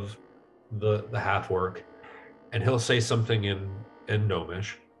head of the half orc, and he'll say something in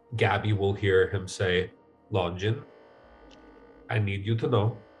Gnomish. Gabby will hear him say, "Longin, I need you to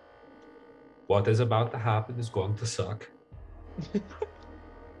know what is about to happen is going to suck.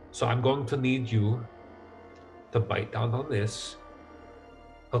 So I'm going to need you to bite down on this."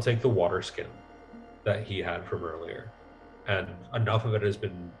 He'll take the water skin that he had from earlier, and enough of it has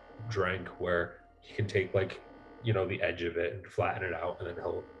been drank where he can take, like, you know, the edge of it and flatten it out, and then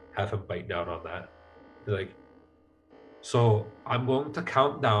he'll have him bite down on that. Be like, "So I'm going to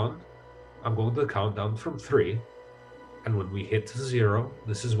count down. I'm going to count down from 3, and when we hit 0,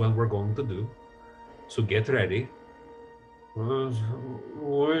 this is when we're going to do. So get ready.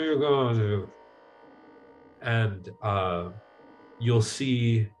 What are you gonna do?" And you'll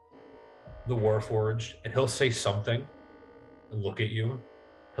see the Warforged, and he'll say something and look at you.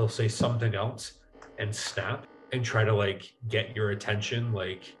 He'll say something else and snap and try to, like, get your attention.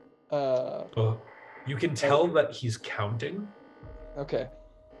 Like, you can tell that he's counting. Okay.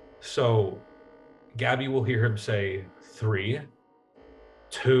 So Gabby will hear him say 3,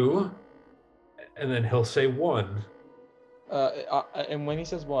 2, and then he'll say 1. And when he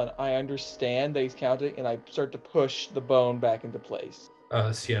says 1, I understand that he's counting, and I start to push the bone back into place.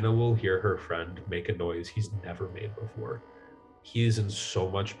 Sienna will hear her friend make a noise he's never made before. He is in so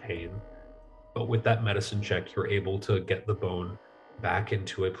much pain, but with that medicine check, you're able to get the bone back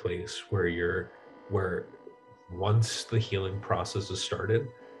into a place where once the healing process is started,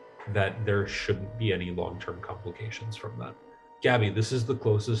 that there shouldn't be any long-term complications from that. Gabby, this is the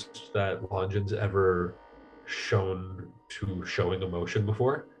closest that Longin's ever shown to showing emotion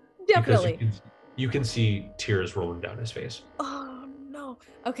before. Definitely. Because you can see tears rolling down his face. Oh no.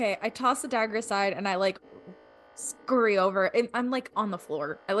 Okay, I toss the dagger aside and I like scurry over. And I'm like on the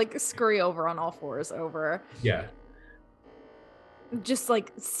floor. I like scurry over on all fours over. Yeah. Just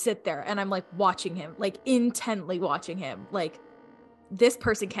like sit there and I'm like watching him, like intently watching him. Like, this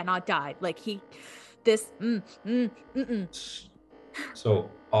person cannot die. Like So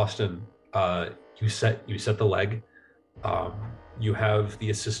Austin, you set the leg. You have the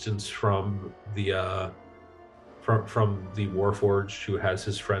assistance from the from the Warforged, who has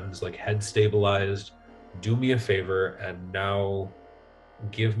his friend's, like, head stabilized. Do me a favor and now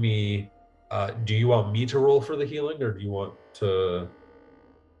give me. Do you want me to roll for the healing, or do you want to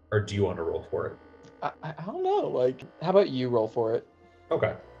roll for it? I don't know. Like, how about you roll for it?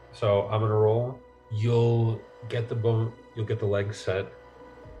 Okay, so I'm gonna roll. You'll get the bone. You'll get the leg set.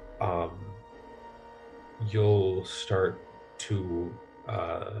 You'll start to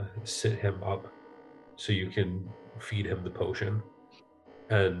sit him up so you can feed him the potion.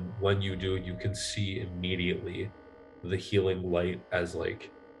 And when you do, you can see immediately the healing light as,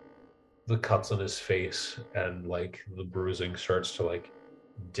 like, the cuts on his face and, like, the bruising starts to, like,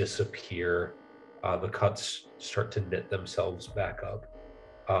 disappear. The cuts start to knit themselves back up.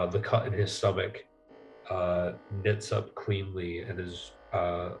 The cut in his stomach knits up cleanly and is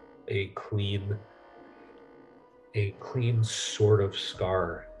a clean sort of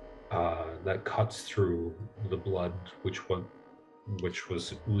scar that cuts through the blood which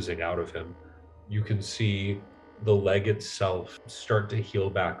was oozing out of him. you can see the leg itself start to heal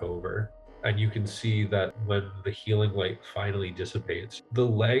back over. And you can see that when the healing light finally dissipates, the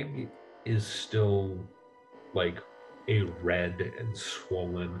leg is still like a red and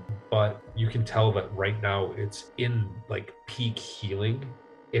swollen, but you can tell that right now it's in like peak healing.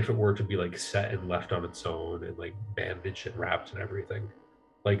 If it were to be like set and left on its own and like bandaged and wrapped and everything,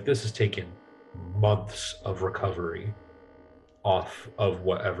 like this has taken months of recovery off of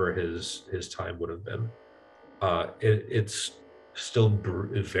whatever his time would have been. It's still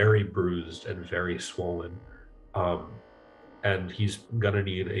very bruised and very swollen, and he's gonna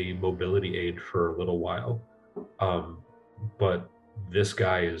need a mobility aid for a little while. But this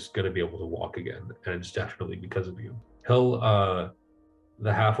guy is gonna be able to walk again, and it's definitely because of you.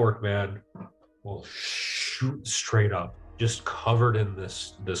 The half orc man will shoot straight up, just covered in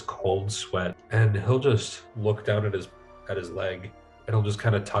this cold sweat, and he'll just look down at his leg, and he'll just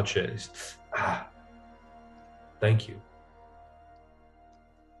kind of touch it. Thank you.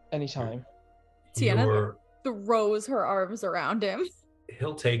 Anytime. Tiana throws her arms around him.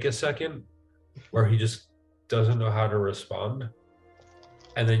 He'll take a second where he just doesn't know how to respond,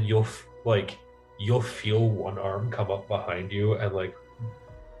 and then you'll feel one arm come up behind you and like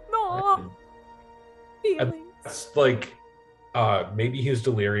No feeling. it's like maybe he's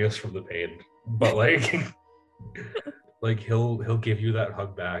delirious from the pain, but like like he'll give you that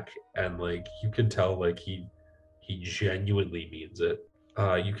hug back, and like you can tell like he genuinely means it.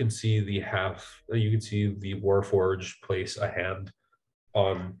 You can see the Warforged place a hand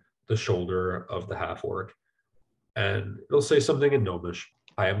on the shoulder of the half orc, and it'll say something in Gnomish.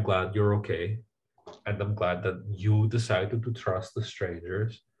 I am glad you're okay, and I'm glad that you decided to trust the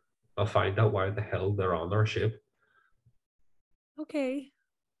strangers. I'll find out why the hell they're on our ship. Okay.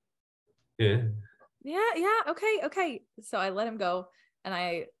 Yeah. Yeah, okay. So I let him go, and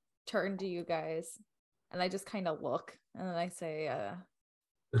I turn to you guys, and I just kind of look, and then I say,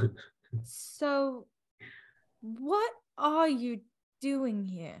 so what are you doing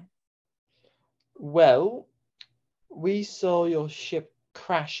here? Well, we saw your ship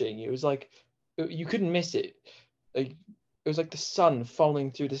crashing. It was like you couldn't miss it. Like it was like the sun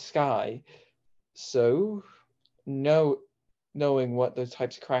falling through the sky. So, knowing what those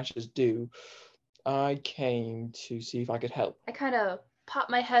types of crashes do, I came to see if I could help. I kind of pop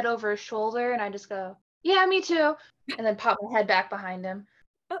my head over his shoulder and I just go, yeah, me too. And then pop my head back behind him.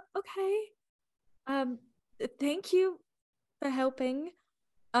 Okay. Thank you for helping.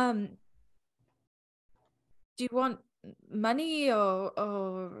 Do you want money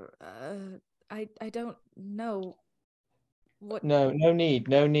or I don't know what. No need.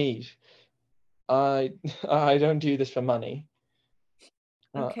 I don't do this for money.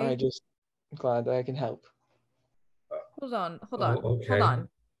 Okay. I just glad that I can help. Hold on. Okay. Hold on.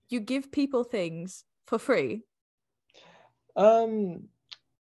 You give people things for free.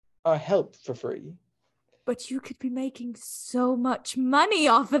 I help for free. But you could be making so much money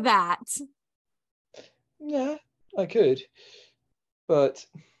off of that. Yeah, I could. But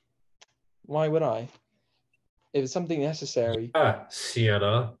why would I? If it's something necessary.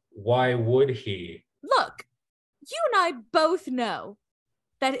 Sienna, why would he? Look, you and I both know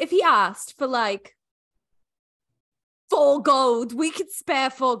that if he asked for like 4 gold, we could spare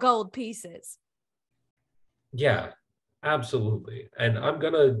 4 gold pieces. Yeah, absolutely. And I'm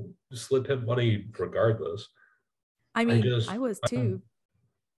gonna slip him money regardless. I mean, I was too.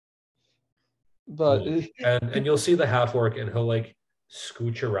 But and you'll see the half orc, and he'll like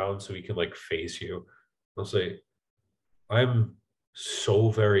scooch around so he can like face you. He'll say, I'm so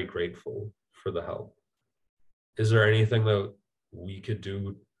very grateful for the help. Is there anything that we could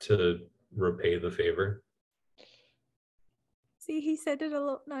do to repay the favor? See, he said it a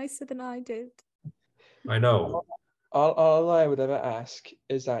lot nicer than I did. I know. all I would ever ask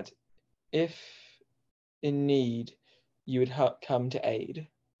is that if in need, you would come to aid.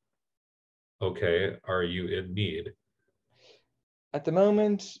 Okay, are you in need? At the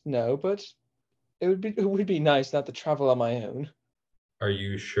moment, no, but it would be nice not to travel on my own. Are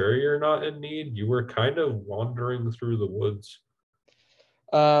you sure you're not in need? You were kind of wandering through the woods.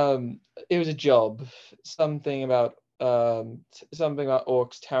 It was a job. Something about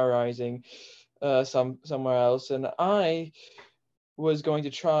orcs terrorizing somewhere else, and I was going to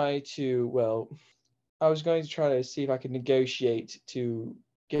try to see if I could negotiate to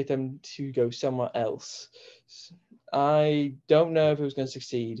get them to go somewhere else. I don't know if it was going to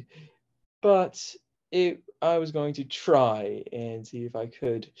succeed, but I was going to try and see if I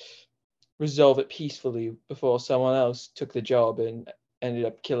could resolve it peacefully before someone else took the job and ended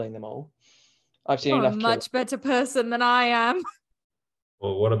up killing them all. I've seen You're enough. a much better person than I am.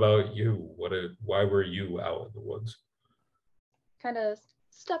 Well, what about you? Why were you out in the woods? Kind of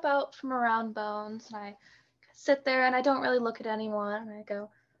step out from around Bones, and I sit there and I don't really look at anyone. And I go,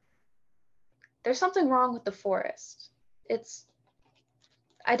 there's something wrong with the forest.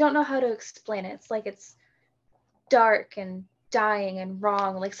 I don't know how to explain it. It's like it's dark and dying and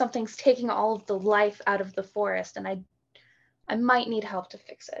wrong. Like something's taking all of the life out of the forest, and I might need help to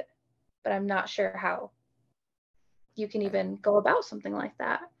fix it, but I'm not sure how you can even go about something like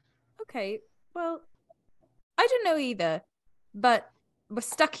that. Okay, well, I don't know either, but we're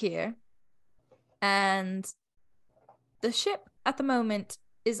stuck here, and the ship at the moment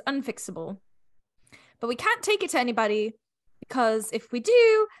is unfixable. But we can't take it to anybody because if we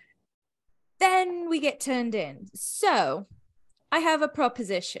do, then we get turned in. So I have a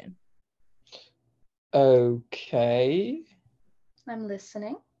proposition. Okay. I'm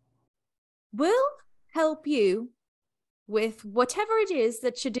listening. We'll help you with whatever it is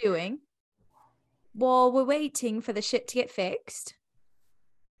that you're doing while we're waiting for the ship to get fixed.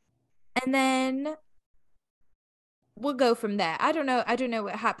 And then we'll go from there. I don't know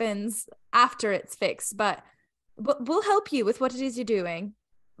what happens after it's fixed, but we'll help you with what it is you're doing.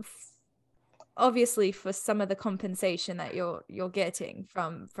 Obviously for some of the compensation that you're getting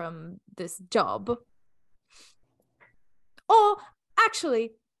from this job. Or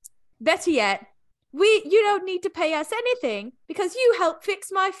actually, better yet, you don't need to pay us anything because you helped fix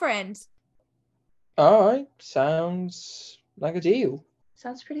my friend. All right. Sounds like a deal.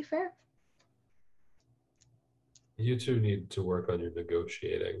 Sounds pretty fair. You two need to work on your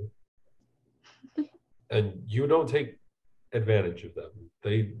negotiating. And you don't take advantage of them.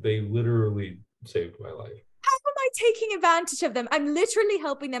 They literally saved my life. How am I taking advantage of them? I'm literally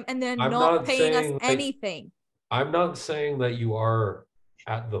helping them and they're I'm not not paying us saying, like- anything. I'm not saying that you are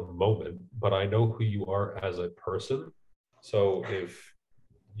at the moment, but I know who you are as a person. So if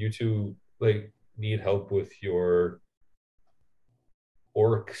you two like need help with your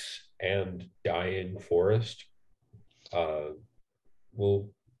orcs and dying forest, we'll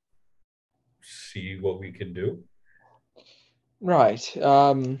see what we can do. Right.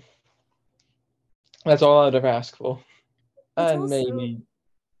 That's all I'd ever ask for. It's And also- maybe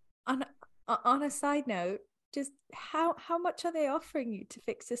On a side note, just how much are they offering you to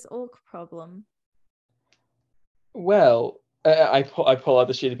fix this orc problem? well, I pull out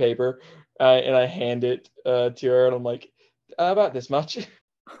the sheet of paper and I hand it to her, and I'm like, about this much.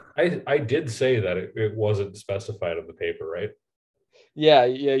 I did say that it wasn't specified on the paper, right? Yeah,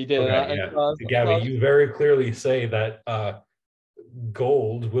 you did. Okay, yeah. Gabby, you very clearly say that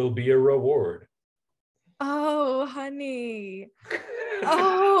gold will be a reward. Oh, honey.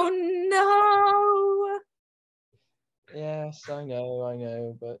 Oh no. Yes, I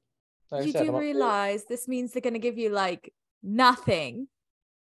know, but like I You said, do I'm not- realize this means they're going to give you like nothing.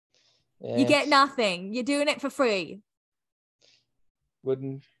 You get Yes. nothing. You're doing it for free.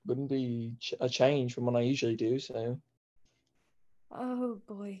 Wouldn't be a change from what I usually do. So Oh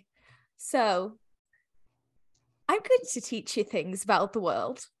boy. So I'm going to teach you things about the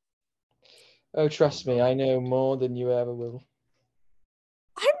world. oh, trust me, I know more than you ever will.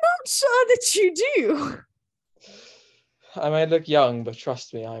 I'm not sure that you do. I might look young, but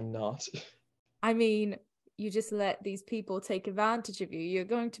trust me, I'm not. I mean, you just let these people take advantage of you. You're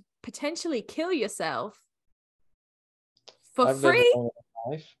going to potentially kill yourself for I've lived free. a long enough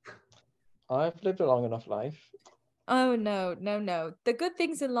life. I've lived a long enough life. Oh, no. The good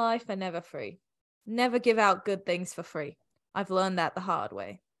things in life are never free. Never give out good things for free. I've learned that the hard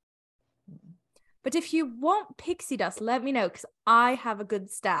way. But if you want pixie dust, let me know because I have a good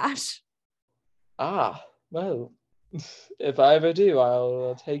stash. Ah, well, if I ever do,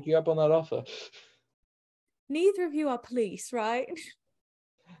 I'll take you up on that offer. Neither of you are police, right?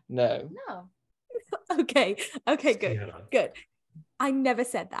 No. No. Okay, good. Sienna, Good. I never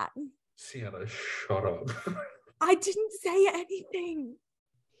said that. Sienna, shut up. I didn't say anything.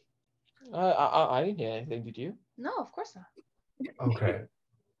 I didn't hear anything, did you? No, of course not. Okay,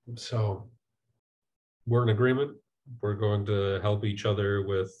 so we're in agreement. We're going to help each other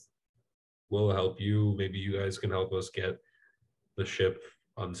with. We'll help you. Maybe you guys can help us get the ship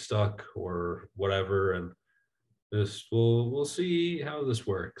unstuck or whatever, and we'll see how this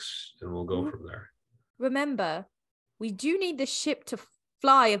works, and we'll go from there. Remember, we do need the ship to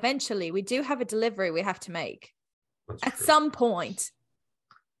fly eventually. We do have a delivery we have to make That's at true. some point.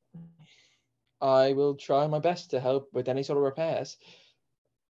 I will try my best to help with any sort of repairs,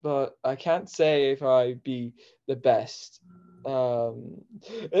 but I can't say if I'd be the best.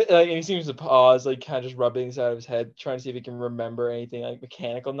 Like he seems to pause, like kind of just rubbing his out of his head, trying to see if he can remember anything like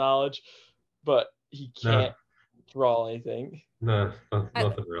mechanical knowledge, but he No. draw anything. No,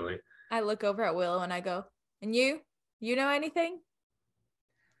 nothing really. I look over at Willow and I go, and you? You know anything?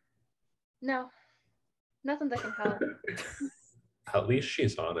 No, nothing that can help. At least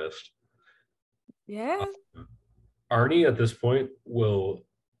she's honest. Yeah. Arnie at this point will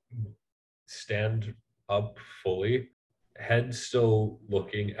stand up fully, head still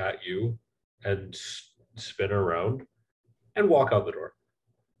looking at you, and spin around and walk out the door.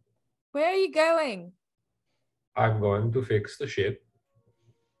 Where are you going? I'm going to fix the ship.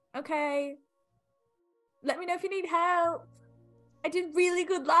 Okay. Let me know if you need help. I did really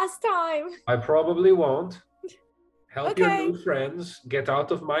good last time. I probably won't. Help your Okay. new friends get out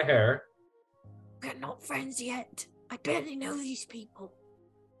of my hair. We're not friends yet. I barely know these people.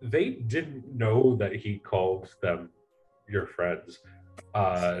 They didn't know that he called them your friends.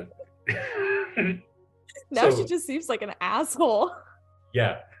 Now So- she just seems like an asshole.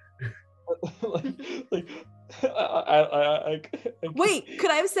 Yeah. like I Wait,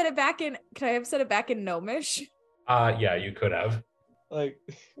 could I have said it back in Gnomish? Yeah, you could have. like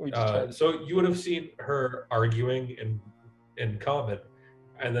we just tried. So you would have seen her arguing in common,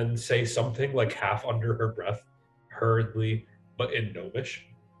 and then say something like half under her breath, hurriedly, but in Gnomish.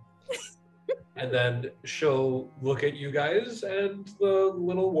 And then she'll look at you guys, and the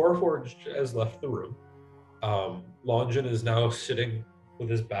little Warforged has left the room. Longin is now sitting with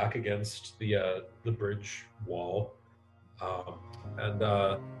his back against the bridge wall, and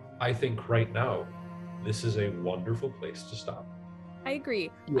I think right now this is a wonderful place to stop. I agree.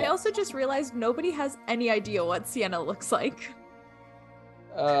 I Yeah. also just realized nobody has any idea what Sienna looks like.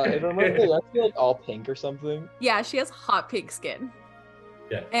 It reminds me, I feel like all pink or something. Yeah, she has hot pink skin.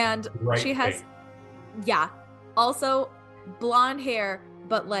 Yeah, And bright she has, pink. yeah, also blonde hair,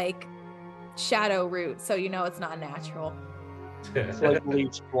 but like shadow root, so you know it's not natural. It's like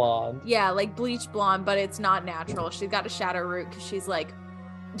bleached blonde. Yeah, like bleach blonde, but it's not natural. She's got a shadow root because she's like,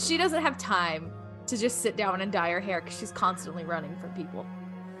 she doesn't have time to just sit down and dye her hair because she's constantly running from people.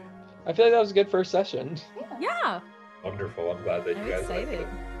 I feel like that was a good first session. Yeah, Wonderful. I'm glad that I'm you guys liked excited. it.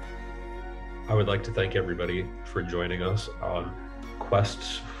 I would like to thank everybody for joining us on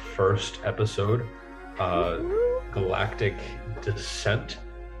Quest's first episode, Galactic Descent.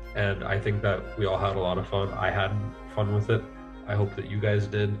 And I think that we all had a lot of fun. I had fun with it. I hope that you guys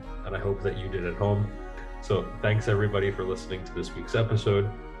did, and I hope that you did at home. So thanks everybody for listening to this week's episode.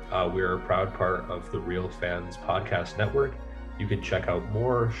 We are a proud part of the Real Fans Podcast Network. You can check out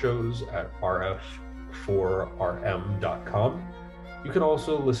more shows at rf4rm.com. You can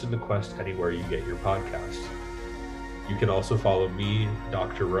also listen to Quest anywhere you get your podcasts. You can also follow me,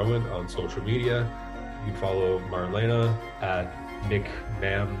 Dr. Rowan, on social media. You can follow Marlena at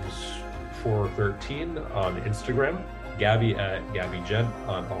nickmams413 on Instagram, Gabby at GabbyGent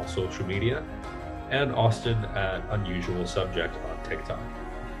on all social media, and Austin at Unusual Subject on TikTok.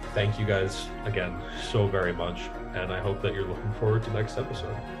 Thank you guys again so very much, and I hope that you're looking forward to next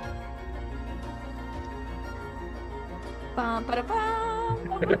episode. Bum, ba-da-bum.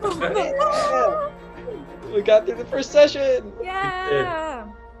 We got through the first session. Yeah.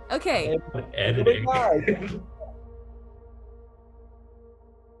 Okay. And Editing. goodbye.